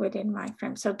it's within my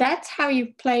frame. So that's how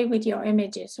you play with your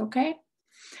images, okay?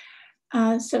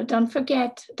 So don't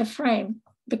forget the frame,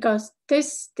 because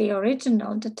the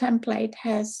original, the template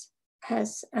has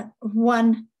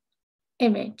one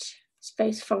image,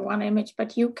 space for one image,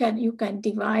 but you can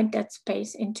divide that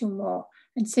space into more.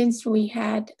 And since we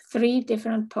had 3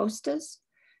 different posters,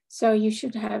 so you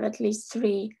should have at least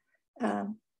 3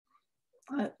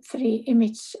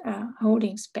 image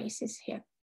holding spaces here.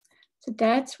 So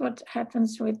that's what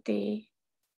happens with the,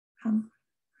 let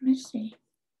me see,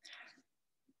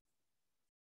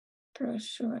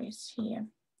 brochure is here.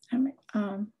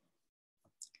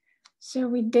 So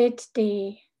we did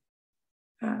the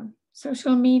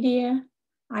social media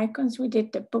icons, we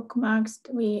did the bookmarks,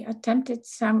 we attempted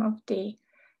some of the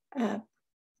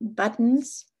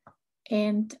buttons,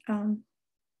 and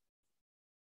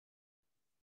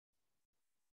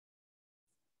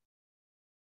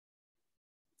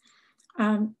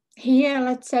here,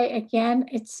 let's say again,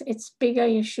 it's bigger,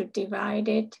 you should divide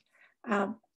it.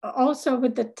 Also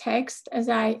with the text, as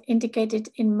I indicated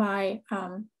in my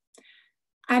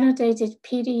annotated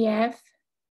PDF,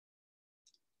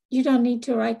 you don't need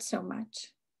to write so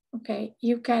much, okay?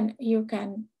 You can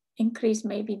increase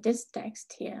maybe this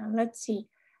text here. Let's see,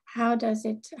 how does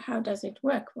it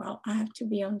work? Well, I have to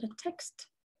be on the text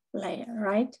layer,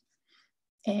 right?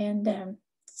 And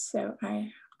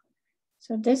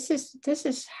so this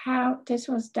is how this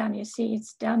was done. You see,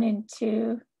 it's done in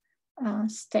 2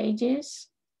 stages.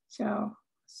 So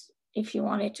if you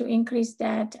wanted to increase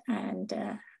that and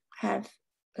have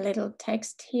little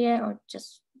text here or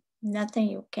just nothing,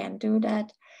 you can do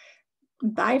that.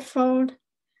 Bifold.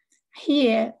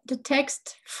 Here, the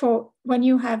text for when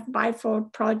you have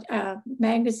bifold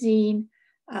magazine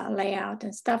layout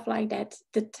and stuff like that,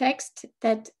 the text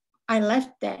that I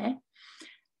left there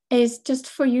is just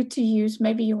for you to use.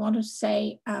 Maybe you want to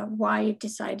say why you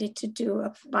decided to do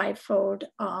a bifold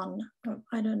on,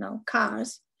 I don't know,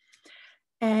 cars,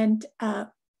 and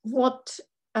what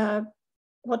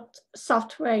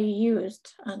software you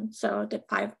used. And so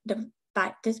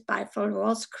this bifold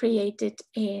was created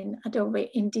in Adobe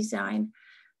InDesign,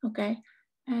 okay,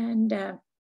 and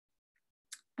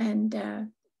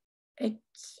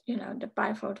it's, you know, the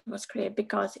bifold was created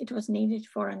because it was needed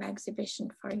for an exhibition,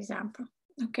 for example.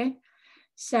 Okay,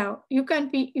 so you can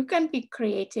be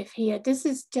creative here. This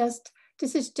is just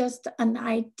an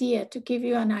idea to give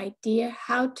you an idea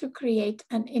how to create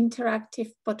an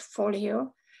interactive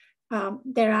portfolio.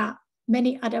 There are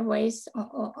many other ways,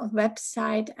 a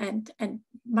website and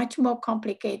much more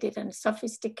complicated and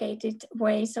sophisticated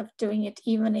ways of doing it,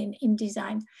 even in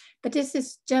InDesign. But this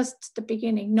is just the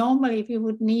beginning. Normally, we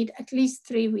would need at least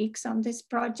 3 weeks on this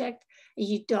project.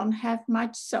 You don't have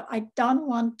much, so I don't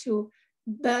want to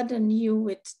burden you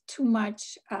with too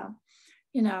much,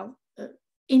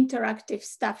 interactive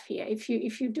stuff here. If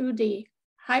you do the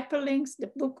hyperlinks,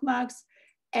 the bookmarks,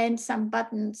 and some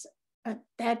buttons,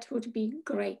 that would be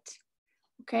great.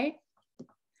 Okay.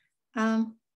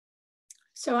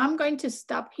 So I'm going to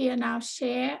stop here now,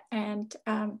 share, and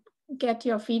get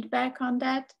your feedback on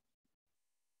that.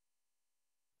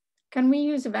 Can we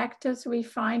use vectors we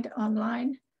find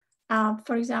online?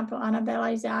 For example, Annabella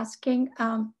is asking,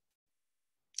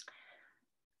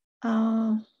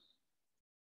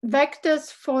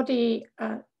 vectors for the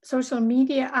social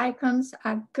media icons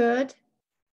are good.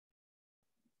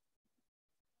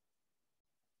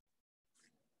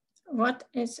 What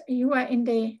is, you are in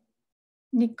the,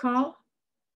 Nicole?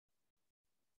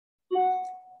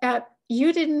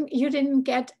 You didn't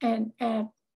get a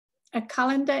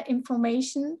calendar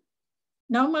information.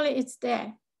 Normally it's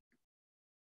there.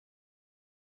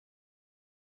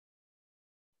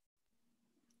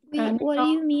 Wait, what do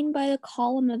you mean by the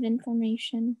column of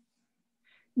information?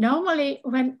 Normally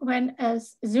when a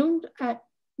Zoom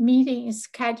meeting is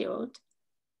scheduled,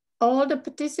 all the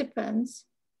participants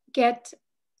get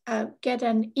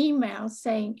an email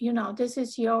saying, you know, this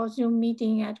is your Zoom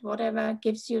meeting at whatever,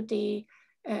 gives you the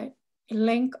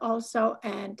link also,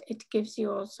 and it gives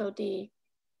you also the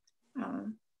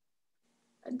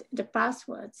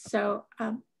password. So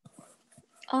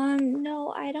no,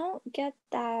 I don't get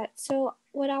that. So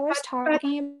what I was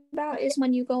talking about is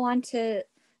when you go onto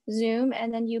Zoom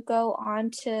and then you go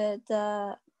onto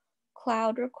the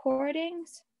cloud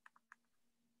recordings.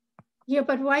 Yeah,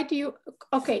 but why do you,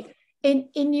 okay,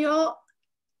 in your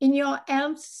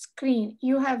Elms screen,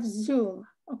 you have Zoom,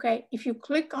 okay? If you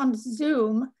click on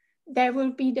Zoom, there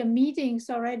will be the meetings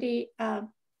already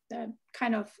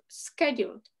kind of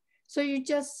scheduled. So you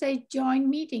just say join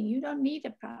meeting. You don't need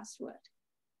a password.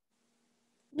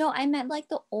 No, I meant like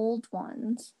the old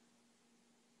ones.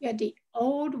 Yeah, the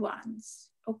old ones.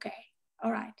 Okay,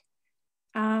 all right.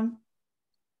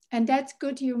 And that's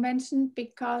good you mentioned,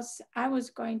 because I was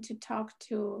going to talk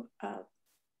to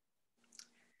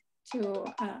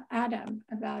Adam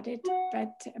about it,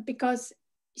 but because,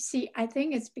 see, I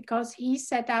think it's because he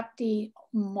set up the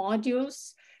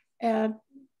modules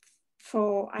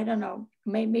for, I don't know,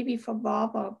 maybe for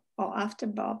Bob or after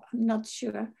Bob, I'm not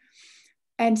sure.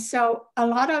 And so a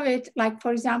lot of it, like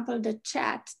for example, the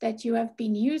chat that you have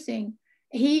been using,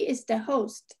 he is the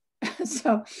host.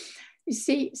 So you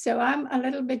see, so I'm a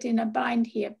little bit in a bind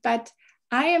here, but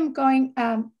I am going,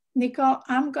 Nicole,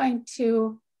 I'm going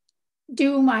to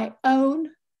do my own.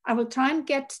 I will try and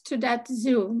get to that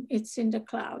Zoom. It's in the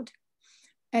cloud,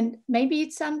 and maybe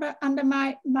it's under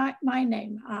my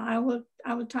name. I will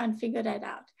try and figure that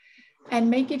out and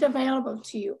make it available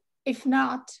to you. If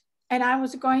not, and I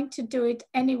was going to do it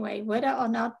anyway, whether or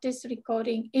not this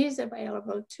recording is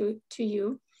available to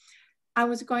you, I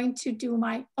was going to do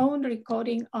my own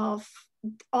recording of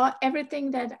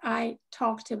everything that I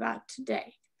talked about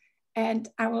today, and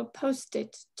I will post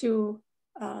it to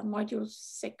module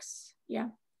 6. Yeah.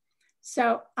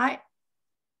 So I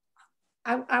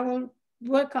will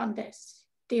work on this.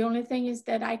 The only thing is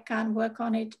that I can't work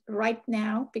on it right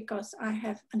now because I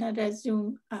have another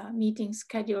Zoom meeting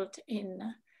scheduled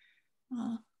in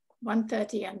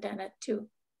 1:30 and then at 2.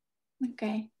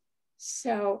 Okay.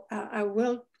 So I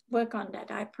will work on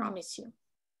that. I promise you.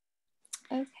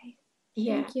 Okay.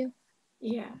 Yeah. Thank you.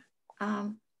 Yeah.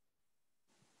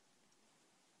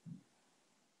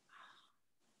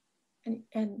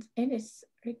 And it is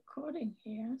recording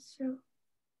here, so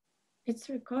it's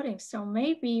recording. So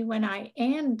maybe when I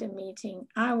end the meeting,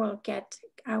 I will get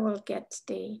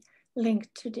the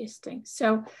link to this thing.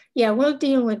 So yeah, we'll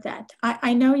deal with that.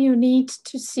 I know you need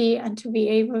to see and to be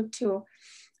able to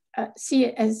see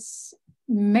as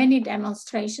many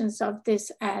demonstrations of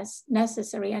this as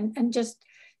necessary, and just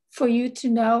for you to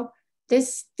know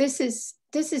this is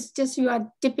just, you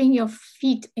are dipping your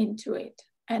feet into it.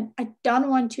 And I don't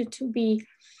want you to be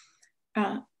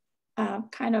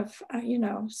kind of,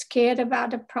 scared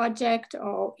about the project,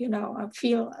 or,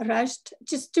 feel rushed.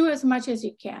 Just do as much as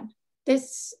you can.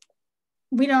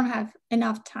 We don't have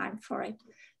enough time for it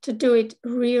to do it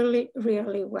really,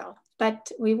 really well,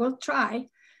 but we will try.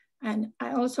 And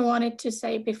I also wanted to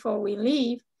say before we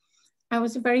leave, I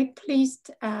was very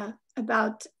pleased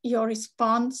about your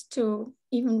response to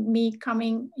even me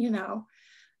coming,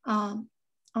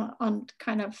 on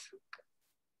kind of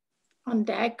on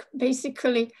deck,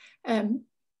 basically,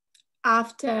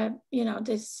 after,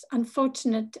 this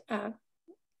unfortunate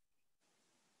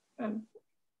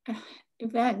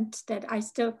event that I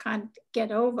still can't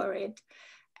get over it.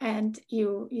 And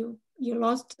you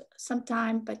lost some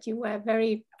time, but you were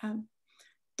very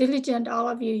diligent, all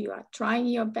of you. You are trying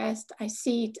your best. I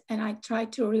see it, and I try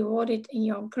to reward it in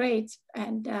your grades.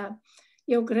 And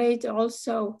your grades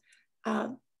also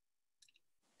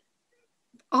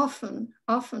often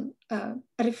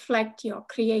reflect your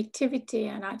creativity.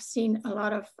 And I've seen a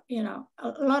lot of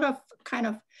kind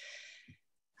of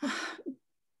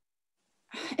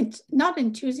it's not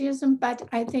enthusiasm, but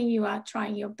I think you are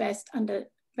trying your best under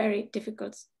very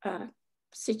difficult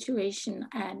situation.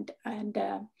 And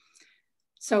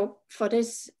so for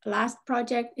this last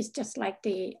project, it's just like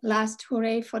the last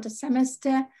hooray for the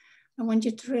semester. I want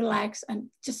you to relax and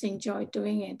just enjoy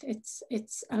doing it.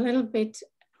 It's a little bit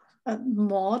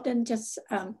more than just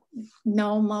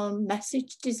normal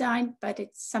message design, but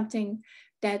it's something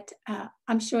that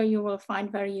I'm sure you will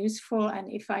find very useful.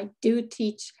 And if I do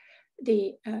teach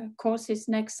the courses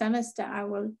next semester, I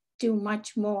will do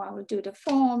much more. I will do the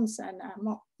forms and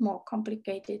more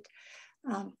complicated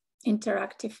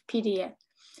interactive PDF.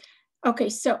 Okay,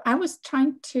 so I was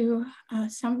trying to,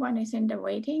 someone is in the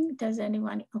waiting. Does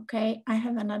anyone, okay, I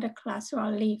have another class, so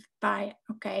I'll leave. Bye.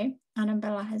 Okay,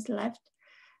 Annabella has left.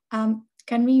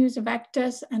 Can we use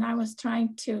vectors? And I was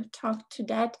trying to talk to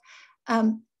that.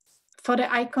 For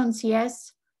the icons,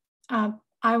 yes. I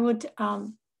would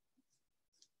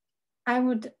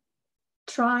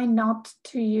try not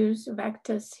to use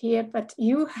vectors here, but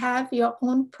you have your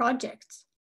own projects.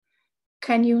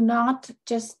 Can you not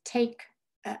just take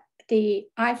the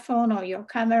iPhone or your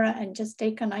camera and just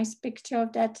take a nice picture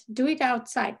of that? Do it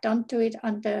outside. Don't do it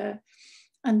under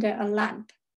a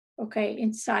lamp. Okay,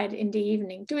 inside in the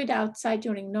evening. Do it outside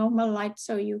during normal light,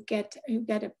 so you get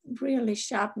a really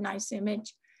sharp, nice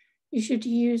image. You should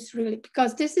use really,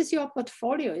 because this is your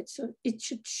portfolio. It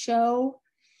should show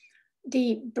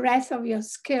the breadth of your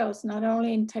skills, not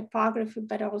only in typography,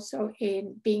 but also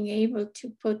in being able to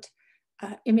put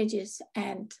images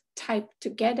and type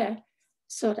together,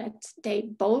 so that they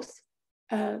both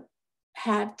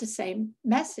have the same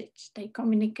message. They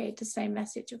communicate the same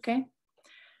message, okay?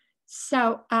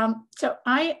 So, so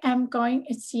I am going,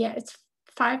 it's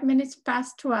 5 minutes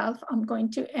past 12. I'm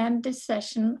going to end this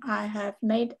session. I have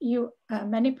made you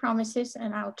many promises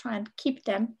and I'll try and keep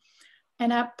them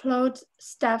and upload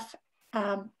stuff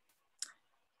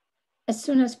as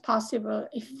soon as possible,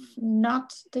 if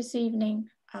not this evening,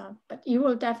 but you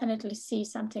will definitely see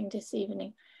something this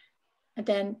evening and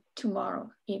then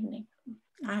tomorrow evening.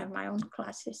 I have my own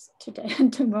classes today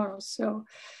and tomorrow, so,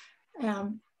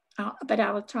 but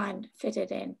I will try and fit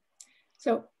it in.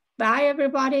 So bye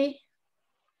everybody.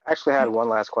 I actually had one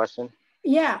last question.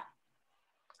 Yeah.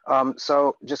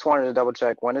 So just wanted to double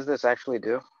check, when does this actually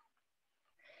due?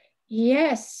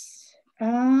 Yes,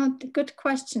 good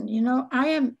question. You know,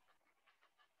 I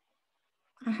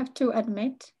have to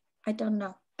admit, I don't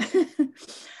know.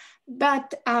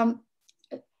 But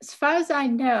as far as I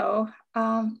know,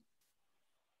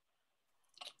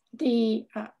 the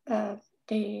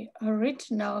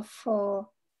original for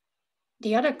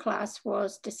the other class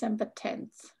was December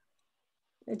 10th,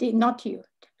 not you.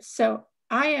 So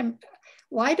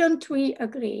why don't we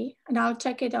agree, and I'll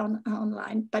check it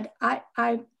online, but I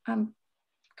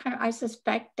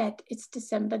suspect that it's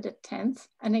December the 10th.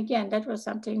 And again, that was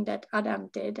something that Adam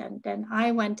did. And then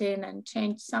I went in and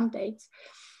changed some dates,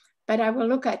 but I will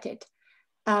look at it.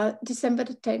 December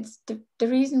the 10th, the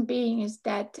reason being is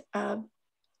that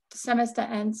the semester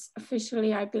ends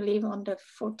officially, I believe, on the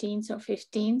 14th or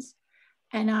 15th.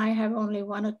 And I have only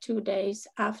 1 or 2 days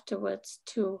afterwards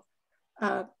to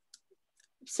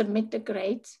submit the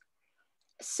grades.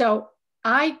 So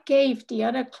I gave the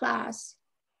other class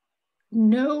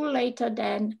no later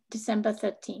than December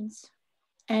 13th.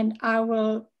 And I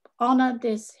will honor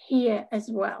this here as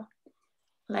well.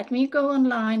 Let me go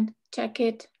online, check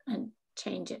it, and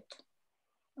change it.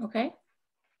 Okay?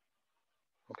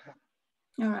 Okay.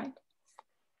 All right.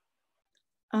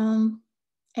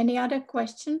 Any other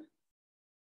question?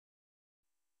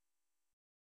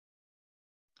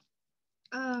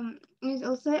 Ms.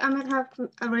 Osei, I might have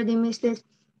already missed this,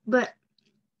 but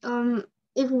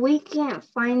if we can't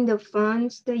find the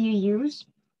fonts that you use,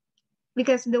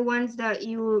 because the ones that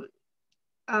you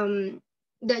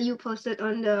posted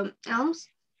on the Elms,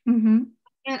 and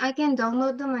I can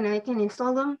download them and I can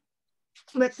install them,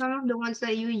 but some of the ones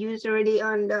that you use already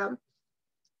on the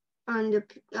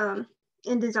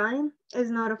InDesign is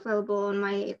not available on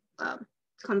my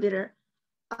computer,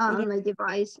 on my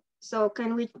device. So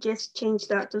can we just change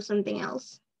that to something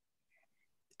else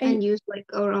and use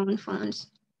like our own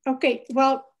fonts? Okay,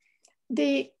 well,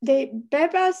 the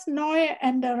Bebas, Neue,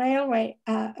 and the Railway,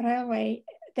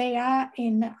 they are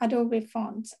in Adobe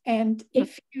fonts. And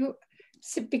if you,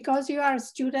 because you are a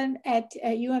student at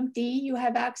UMD, you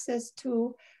have access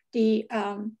to the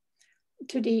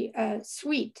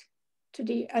suite, to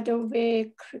the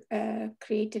Adobe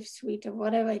Creative Suite or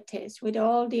whatever it is, with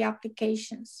all the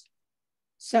applications.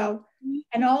 So,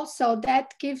 and also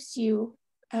that gives you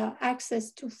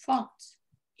access to fonts.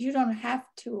 You don't have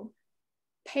to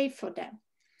pay for them.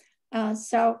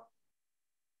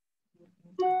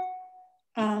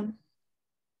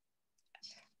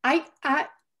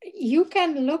 You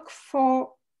can look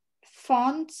for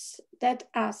fonts that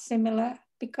are similar,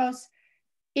 because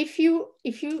if you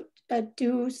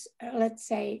do, let's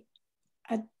say,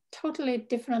 a totally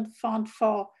different font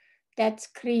for that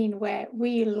screen where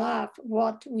we love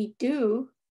what we do,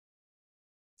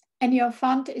 and your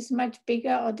font is much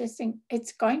bigger or this thing,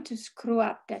 it's going to screw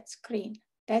up that screen.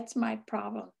 That's my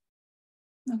problem.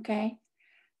 Okay.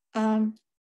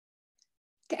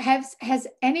 Has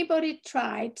anybody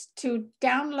tried to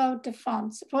download the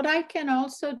fonts? What I can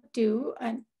also do,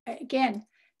 and again,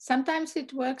 sometimes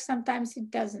it works, sometimes it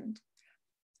doesn't.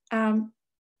 I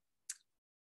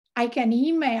can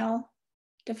email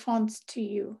the fonts to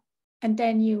you, and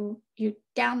then you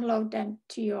download them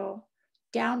to your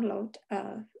download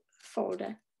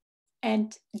folder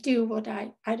and do what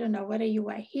I don't know whether you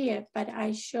were here, but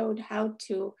I showed how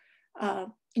to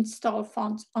install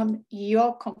fonts on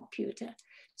your computer.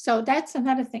 So that's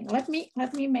another thing. Let me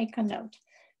make a note.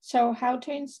 So how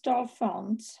to install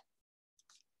fonts.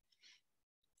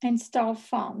 Install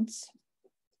fonts.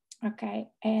 Okay,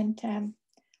 and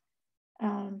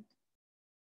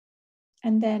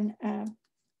then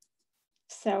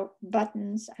so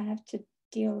buttons, I have to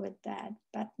deal with that,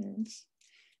 buttons,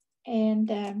 and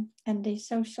the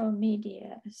social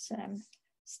media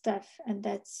stuff, and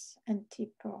that's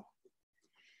Antipo.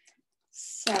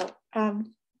 So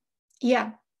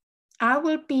yeah, I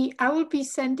will be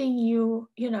sending you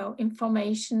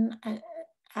information and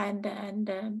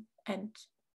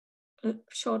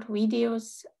short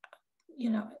videos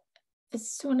as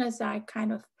soon as I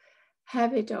kind of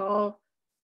have it all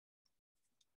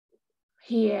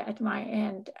here at my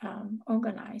end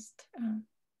organized.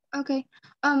 Okay,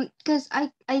 because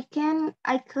I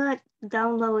could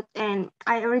download, and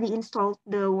I already installed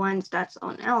the ones that's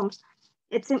on Elms.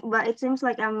 But it seems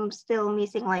like I'm still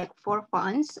missing like 4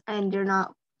 fonts, and they're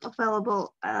not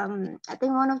available. I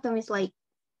think one of them is like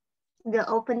the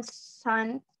Open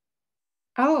Sun.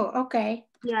 Oh, okay.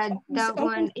 Yeah, that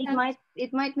one.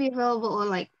 It might be available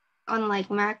on like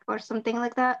Mac or something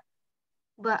like that,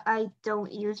 but I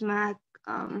don't use Mac.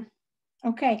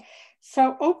 Okay,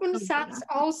 so Open Sans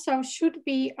also should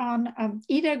be on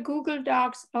either Google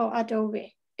Docs or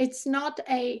Adobe. It's not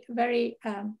a very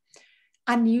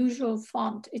unusual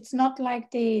font. It's not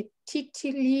like the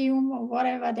Titilium or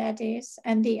whatever that is,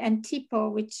 and the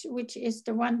Antipo, which is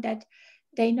the one that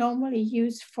they normally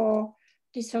use for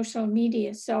the social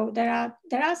media. So there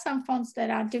are some fonts that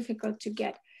are difficult to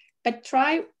get, but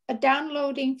try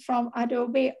downloading from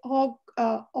Adobe or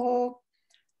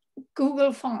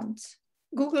Google Fonts.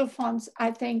 Google Fonts,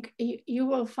 I think you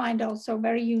will find also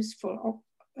very useful.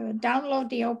 Download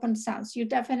the Open Sans. You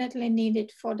definitely need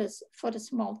it for the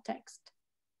small text.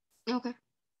 Okay.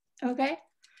 Okay.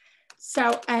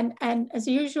 So and as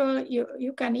usual,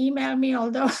 you can email me,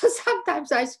 although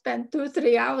sometimes I spend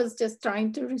 2-3 hours just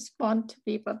trying to respond to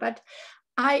people. But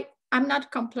I'm not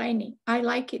complaining. I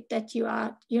like it that you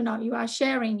are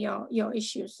sharing your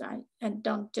issues and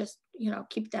don't just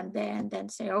keep them there and then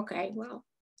say, okay, well.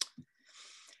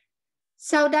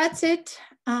 So that's it.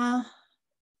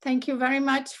 Thank you very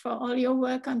much for all your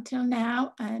work until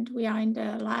now. And we are in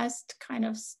the last kind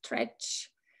of stretch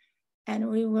and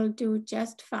we will do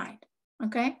just fine.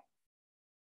 Okay?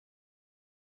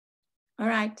 All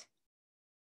right.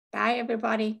 Bye,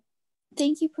 everybody.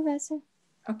 Thank you, Professor.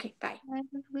 Okay, bye. Have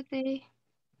a good day.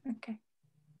 Okay.